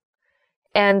się.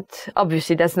 And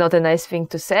obviously that's not a nice thing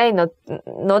to say,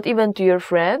 not even to your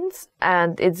friends,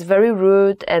 and it's very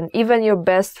rude, and even your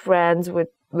best friends with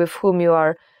whom you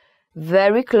are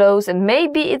very close, and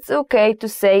maybe it's okay to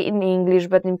say in English,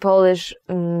 but in Polish,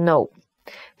 no.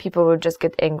 People will just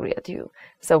get angry at you.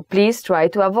 So please try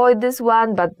to avoid this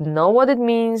one, but know what it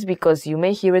means, because you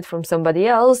may hear it from somebody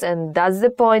else, and that's the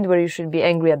point where you should be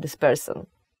angry at this person.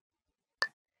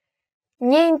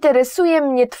 Nie interesuje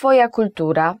mnie twoja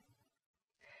kultura.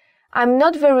 I'm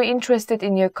not very interested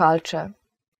in your culture.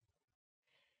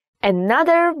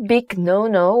 Another big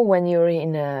no-no when you're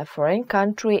in a foreign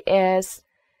country is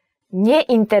nie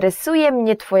interesuje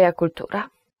mnie twoja kultura.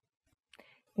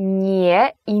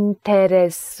 Nie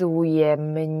interesuje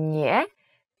mnie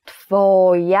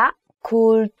twoja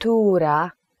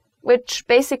kultura, which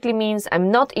basically means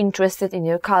I'm not interested in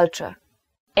your culture.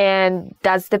 And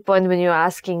that's the point when you're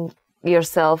asking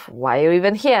yourself why you're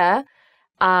even here,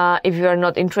 if you are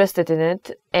not interested in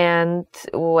it, and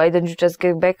why don't you just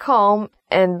get back home?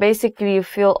 And basically you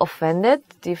feel offended,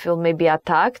 you feel maybe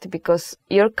attacked because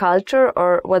your culture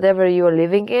or whatever you're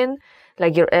living in,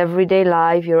 like your everyday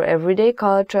life, your everyday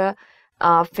culture,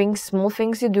 small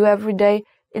things you do every day.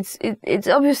 It's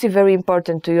obviously very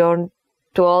important to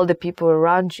all the people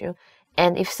around you.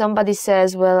 And if somebody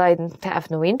says, well, I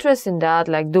have no interest in that,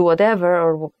 like do whatever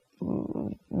or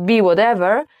be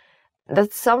whatever,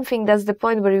 that's the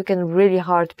point where you can really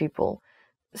hurt people.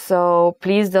 So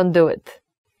please don't do it.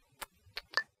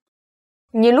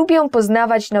 Nie lubię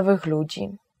poznawać nowych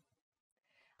ludzi.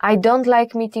 I don't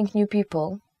like meeting new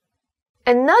people.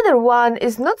 Another one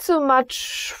is not so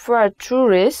much for a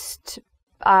tourist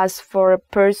as for a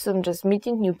person just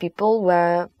meeting new people.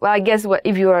 Well, I guess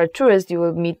if you are a tourist, you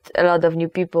will meet a lot of new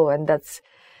people, and that's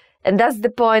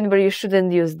the point where you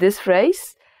shouldn't use this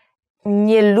phrase.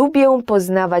 Nie lubię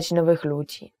poznawać nowych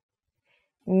ludzi.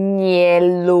 Nie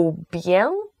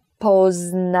lubię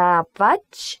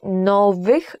poznawać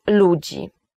nowych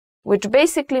ludzi, which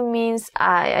basically means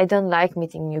I don't like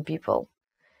meeting new people.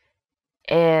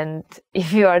 And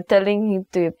if you are telling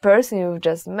it to a person you've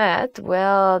just met,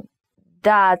 well,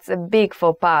 that's a big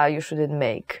faux pas you shouldn't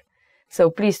make. So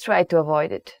please try to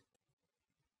avoid it.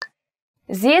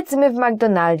 Zjedzmy w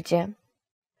McDonaldzie.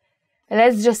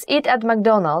 Let's just eat at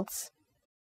McDonald's.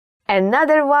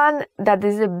 Another one that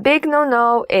is a big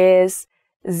no-no is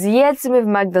zjedzmy w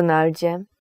McDonaldzie.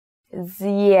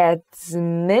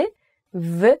 Zjedzmy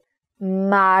w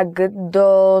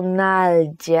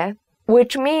McDonaldzie.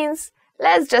 Which means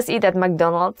let's just eat at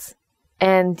McDonald's.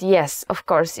 And yes, of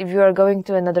course, if you are going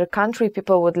to another country,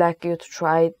 people would like you to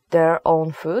try their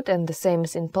own food, and the same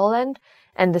is in Poland,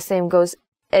 and the same goes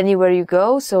anywhere you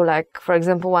go. So like, for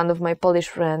example, one of my Polish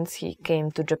friends, he came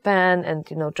to Japan, and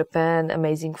Japan,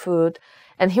 amazing food,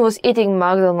 and he was eating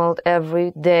McDonald's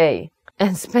every day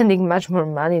and spending much more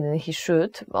money than he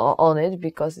should on it,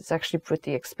 because it's actually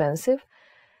pretty expensive.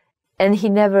 And he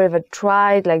never ever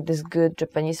tried like this good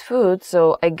Japanese food,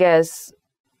 so I guess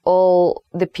all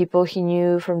the people he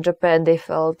knew from Japan, they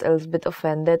felt a little bit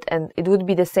offended, and it would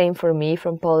be the same for me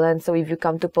from Poland. So if you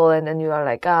come to Poland and you are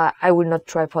like, I will not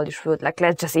try Polish food, like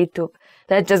let's just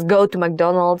go to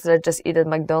McDonald's, let's just eat at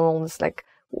McDonald's, like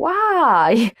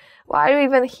why are you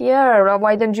even here?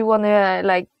 Why don't you want to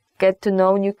like get to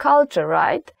know new culture,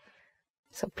 right?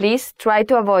 So please try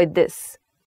to avoid this.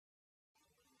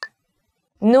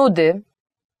 Nudy,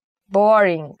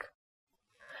 boring.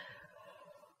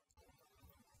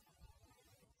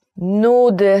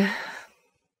 Nudy.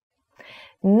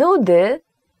 Nudy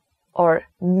or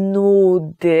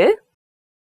nudy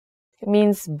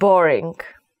means boring.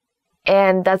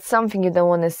 And that's something you don't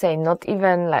want to say, not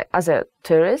even like as a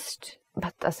tourist,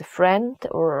 but as a friend,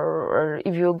 or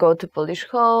if you go to Polish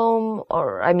home,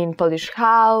 Polish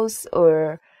house,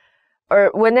 or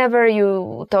whenever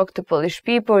you talk to Polish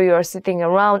people, you are sitting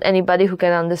around anybody who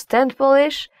can understand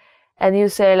Polish, and you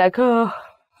say like, oh,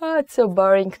 it's so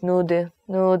boring, nudy.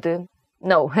 No,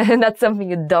 that's something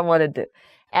you don't want to do,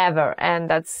 ever. And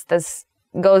that's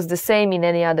goes the same in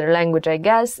any other language, I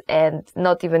guess, and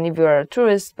not even if you're a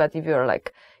tourist, but if you're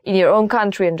like in your own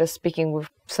country and just speaking with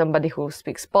somebody who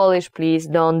speaks Polish, please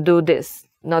don't do this.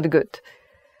 Not good.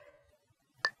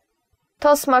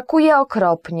 To smakuje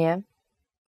okropnie.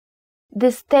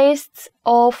 This tastes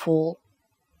awful.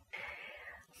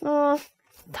 To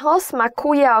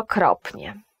smakuje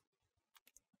okropnie.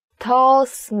 To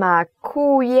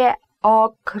smakuje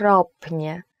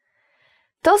okropnie.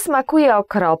 To smakuje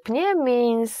okropnie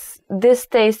means this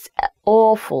tastes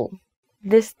awful.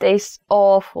 This tastes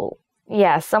awful.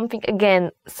 Yeah,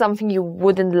 something you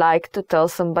wouldn't like to tell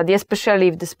somebody, especially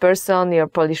if this person, your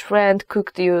Polish friend,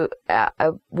 cooked you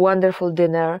a wonderful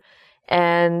dinner,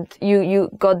 and you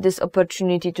got this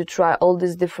opportunity to try all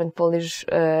this different Polish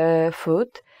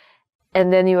food,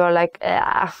 and then you are like,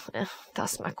 to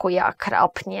smakuje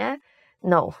okropnie.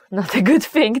 No, not a good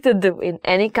thing to do in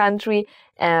any country,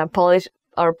 Polish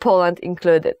or Poland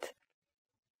included.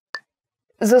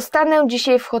 Zostanę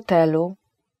dzisiaj w hotelu.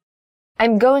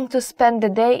 I'm going to spend the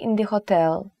day in the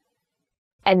hotel.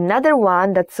 Another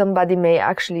one that somebody may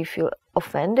actually feel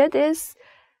offended is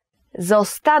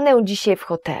zostanę dzisiaj w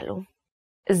hotelu.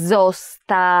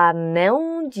 Zostanę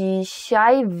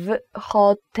dzisiaj w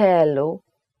hotelu.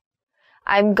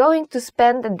 I'm going to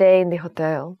spend the day in the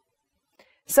hotel.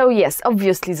 So yes,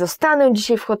 obviously, zostanę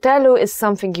dzisiaj w hotelu is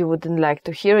something you wouldn't like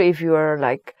to hear if you are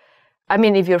like,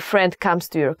 if your friend comes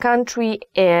to your country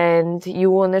and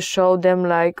you want to show them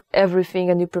like everything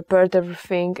and you prepared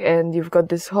everything and you've got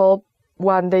this whole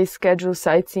one-day schedule,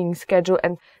 sightseeing schedule,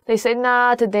 and they say,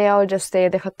 nah, today I'll just stay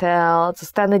at the hotel,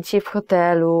 zostanę dzisiaj w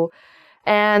hotelu,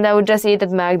 and I would just eat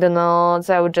at McDonald's,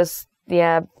 I would just,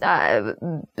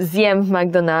 zjem w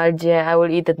McDonaldzie, I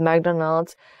will eat at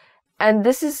McDonald's. And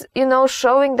this is,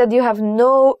 showing that you have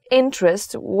no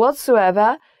interest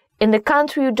whatsoever in the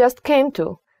country you just came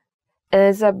to. And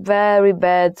it's a very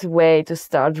bad way to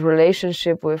start a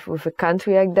relationship with a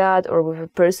country like that, or with a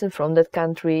person from that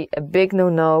country. A big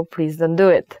no-no, please don't do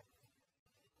it.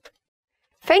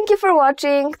 Thank you for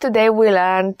watching. Today we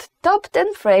learned top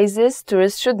 10 phrases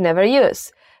tourists should never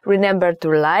use. Remember to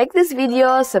like this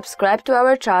video, subscribe to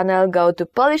our channel, go to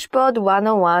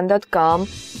polishpod101.com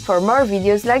for more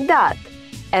videos like that.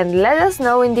 And let us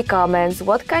know in the comments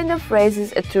what kind of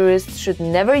phrases a tourist should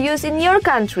never use in your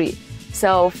country.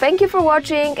 So, thank you for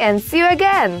watching and see you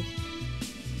again!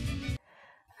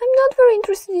 I'm not very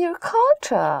interested in your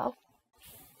culture.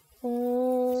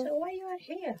 So why you are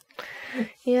here?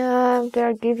 Yeah, they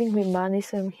are giving me money,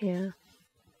 so I'm here.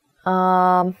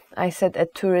 I said a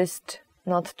tourist,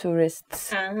 not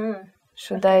tourists.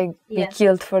 Should I be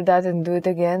killed for that and do it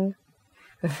again?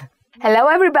 Hello,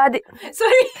 everybody!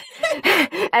 Sorry!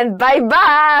 And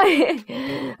bye-bye!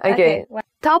 Okay. Well.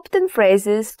 Top 10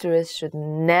 phrases tourists should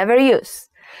never use.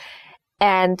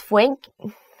 And Fwenky.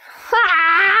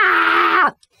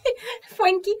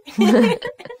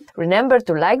 Remember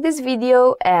to like this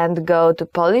video and go to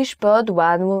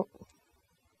polishpod1.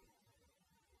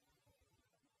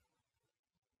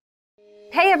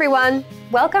 Hey everyone!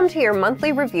 Welcome to your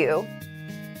monthly review,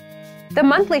 the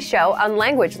monthly show on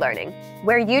language learning,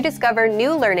 where you discover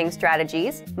new learning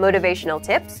strategies, motivational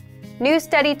tips, new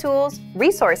study tools,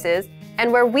 resources,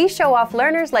 and where we show off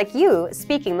learners like you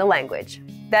speaking the language.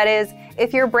 That is,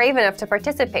 if you're brave enough to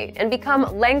participate and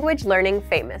become language learning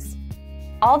famous.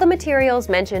 All the materials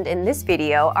mentioned in this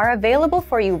video are available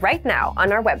for you right now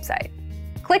on our website.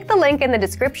 Click the link in the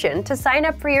description to sign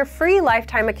up for your free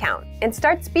lifetime account and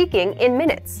start speaking in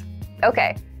minutes.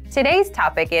 Okay, today's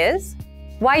topic is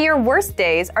why your worst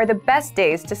days are the best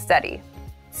days to study.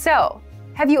 So,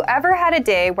 have you ever had a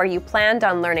day where you planned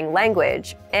on learning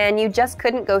language and you just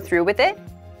couldn't go through with it?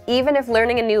 Even if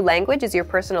learning a new language is your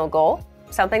personal goal,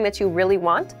 something that you really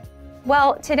want?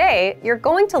 Well, today you're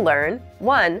going to learn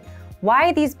 1.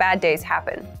 Why these bad days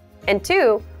happen, and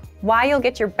 2. Why you'll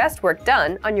get your best work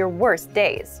done on your worst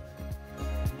days.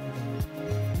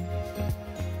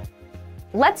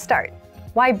 Let's start.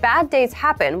 Why bad days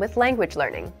happen with language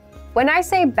learning. When I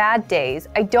say bad days,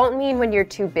 I don't mean when you're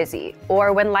too busy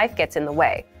or when life gets in the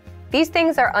way. These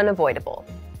things are unavoidable.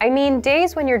 I mean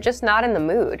days when you're just not in the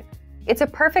mood. It's a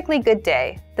perfectly good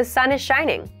day, the sun is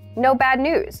shining, no bad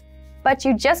news, but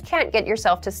you just can't get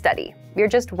yourself to study. You're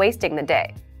just wasting the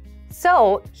day.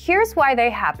 So, here's why they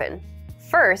happen.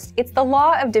 First, it's the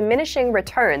law of diminishing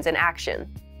returns in action.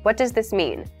 What does this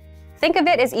mean? Think of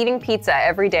it as eating pizza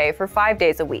every day for 5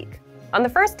 days a week. On the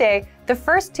first day, the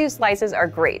first 2 slices are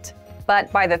great, but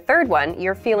by the third one,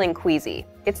 you're feeling queasy.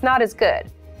 It's not as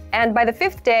good. And by the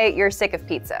 5th day, you're sick of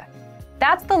pizza.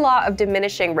 That's the law of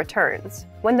diminishing returns,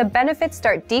 when the benefits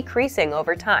start decreasing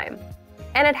over time.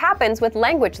 And it happens with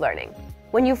language learning.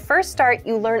 When you first start,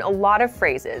 you learn a lot of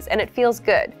phrases and it feels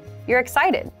good. You're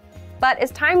excited. But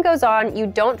as time goes on, you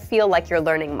don't feel like you're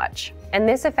learning much. And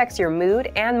this affects your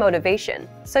mood and motivation.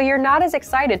 So you're not as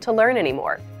excited to learn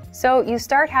anymore. So you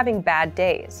start having bad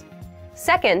days.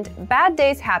 Second, bad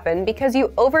days happen because you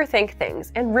overthink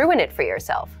things and ruin it for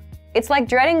yourself. It's like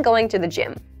dreading going to the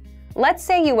gym. Let's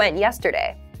say you went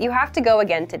yesterday. You have to go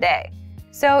again today.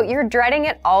 So you're dreading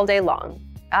it all day long.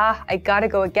 I gotta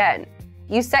go again.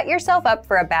 You set yourself up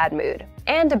for a bad mood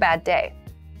and a bad day.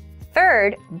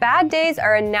 Third, bad days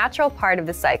are a natural part of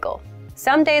the cycle.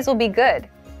 Some days will be good.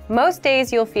 Most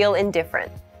days you'll feel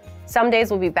indifferent. Some days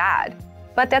will be bad.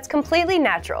 But that's completely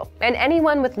natural, and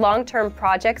anyone with long-term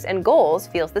projects and goals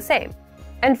feels the same.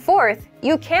 And fourth,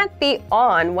 you can't be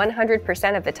on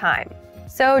 100% of the time.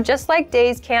 So just like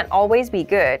days can't always be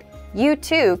good, you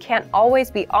too can't always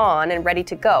be on and ready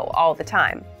to go all the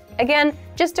time. Again,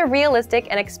 just a realistic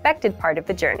and expected part of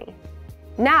the journey.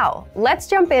 Now, let's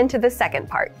jump into the second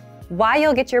part. Why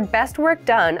you'll get your best work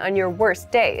done on your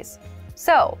worst days.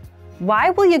 So, why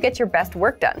will you get your best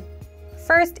work done?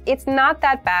 First, it's not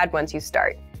that bad once you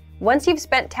start. Once you've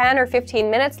spent 10 or 15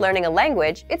 minutes learning a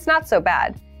language, it's not so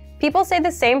bad. People say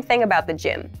the same thing about the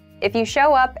gym. If you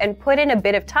show up and put in a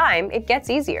bit of time, it gets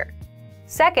easier.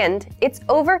 Second, it's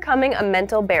overcoming a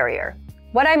mental barrier.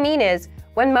 What I mean is,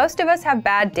 when most of us have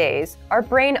bad days, our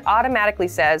brain automatically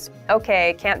says,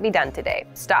 okay, can't be done today.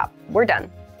 Stop, we're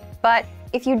done. But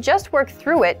if you just work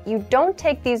through it, you don't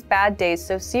take these bad days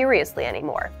so seriously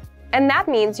anymore. And that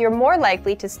means you're more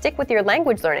likely to stick with your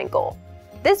language learning goal.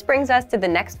 This brings us to the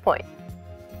next point.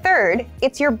 Third,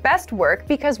 it's your best work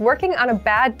because working on a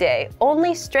bad day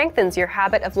only strengthens your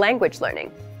habit of language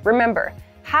learning. Remember,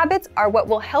 habits are what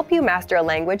will help you master a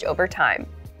language over time.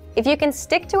 If you can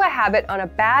stick to a habit on a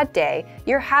bad day,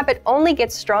 your habit only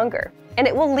gets stronger, and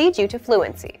it will lead you to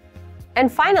fluency.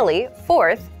 And finally,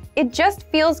 fourth, it just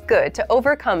feels good to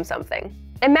overcome something.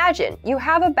 Imagine you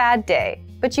have a bad day,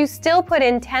 but you still put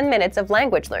in 10 minutes of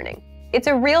language learning. It's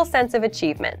a real sense of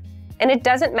achievement. And it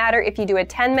doesn't matter if you do a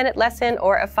 10-minute lesson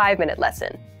or a 5-minute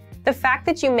lesson. The fact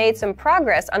that you made some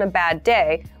progress on a bad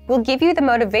day will give you the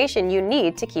motivation you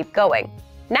need to keep going.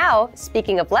 Now,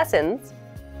 speaking of lessons,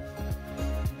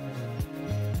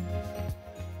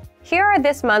 here are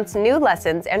this month's new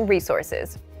lessons and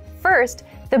resources. First,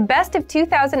 the Best of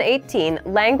 2018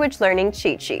 Language Learning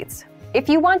Cheat Sheets. If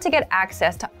you want to get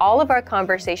access to all of our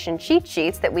conversation cheat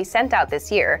sheets that we sent out this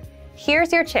year,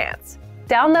 here's your chance.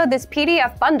 Download this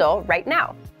PDF bundle right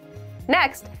now.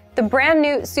 Next, the brand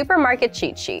new Supermarket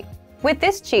Cheat Sheet. With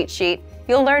this cheat sheet,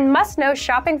 you'll learn must-know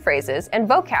shopping phrases and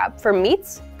vocab for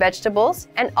meats, vegetables,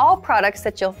 and all products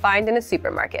that you'll find in a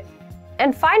supermarket.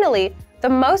 And finally, the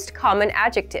most common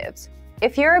adjectives.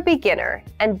 If you're a beginner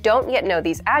and don't yet know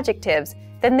these adjectives,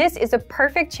 then this is a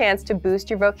perfect chance to boost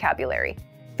your vocabulary.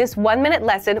 This 1-minute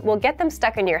lesson will get them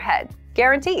stuck in your head,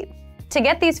 guaranteed. To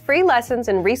get these free lessons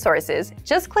and resources,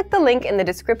 just click the link in the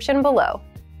description below.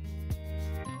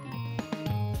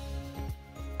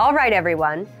 All right,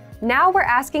 everyone. Now we're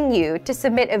asking you to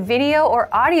submit a video or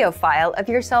audio file of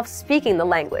yourself speaking the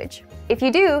language. If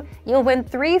you do, you'll win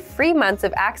 3 free months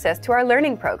of access to our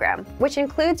learning program, which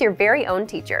includes your very own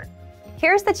teacher.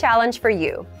 Here's the challenge for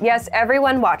you. Yes,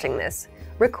 everyone watching this.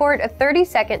 Record a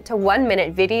 30-second to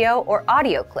 1-minute video or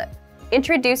audio clip.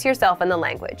 Introduce yourself in the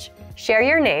language. Share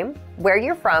your name, where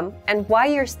you're from, and why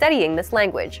you're studying this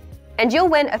language. And you'll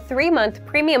win a 3-month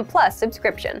Premium Plus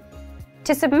subscription.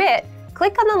 To submit,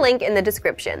 click on the link in the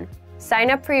description.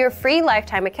 Sign up for your free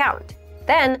lifetime account.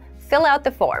 Then, fill out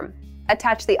the form.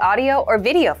 Attach the audio or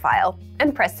video file,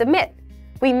 and press submit.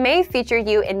 We may feature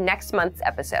you in next month's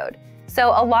episode.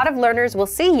 So a lot of learners will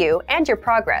see you and your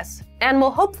progress, and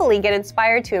will hopefully get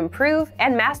inspired to improve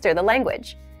and master the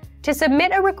language. To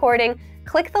submit a recording,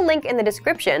 click the link in the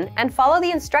description and follow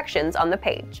the instructions on the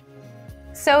page.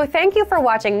 So thank you for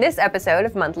watching this episode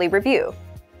of Monthly Review.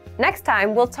 Next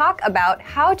time, we'll talk about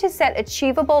how to set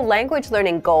achievable language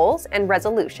learning goals and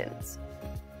resolutions.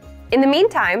 In the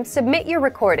meantime, submit your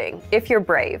recording if you're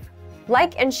brave.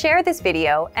 Like and share this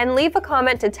video, and leave a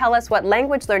comment to tell us what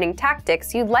language learning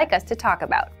tactics you'd like us to talk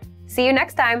about. See you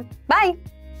next time. Bye!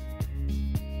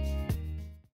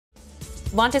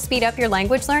 Want to speed up your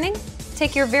language learning?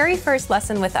 Take your very first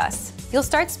lesson with us. You'll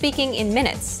start speaking in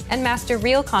minutes and master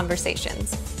real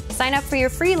conversations. Sign up for your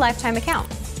free lifetime account.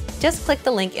 Just click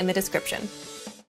the link in the description.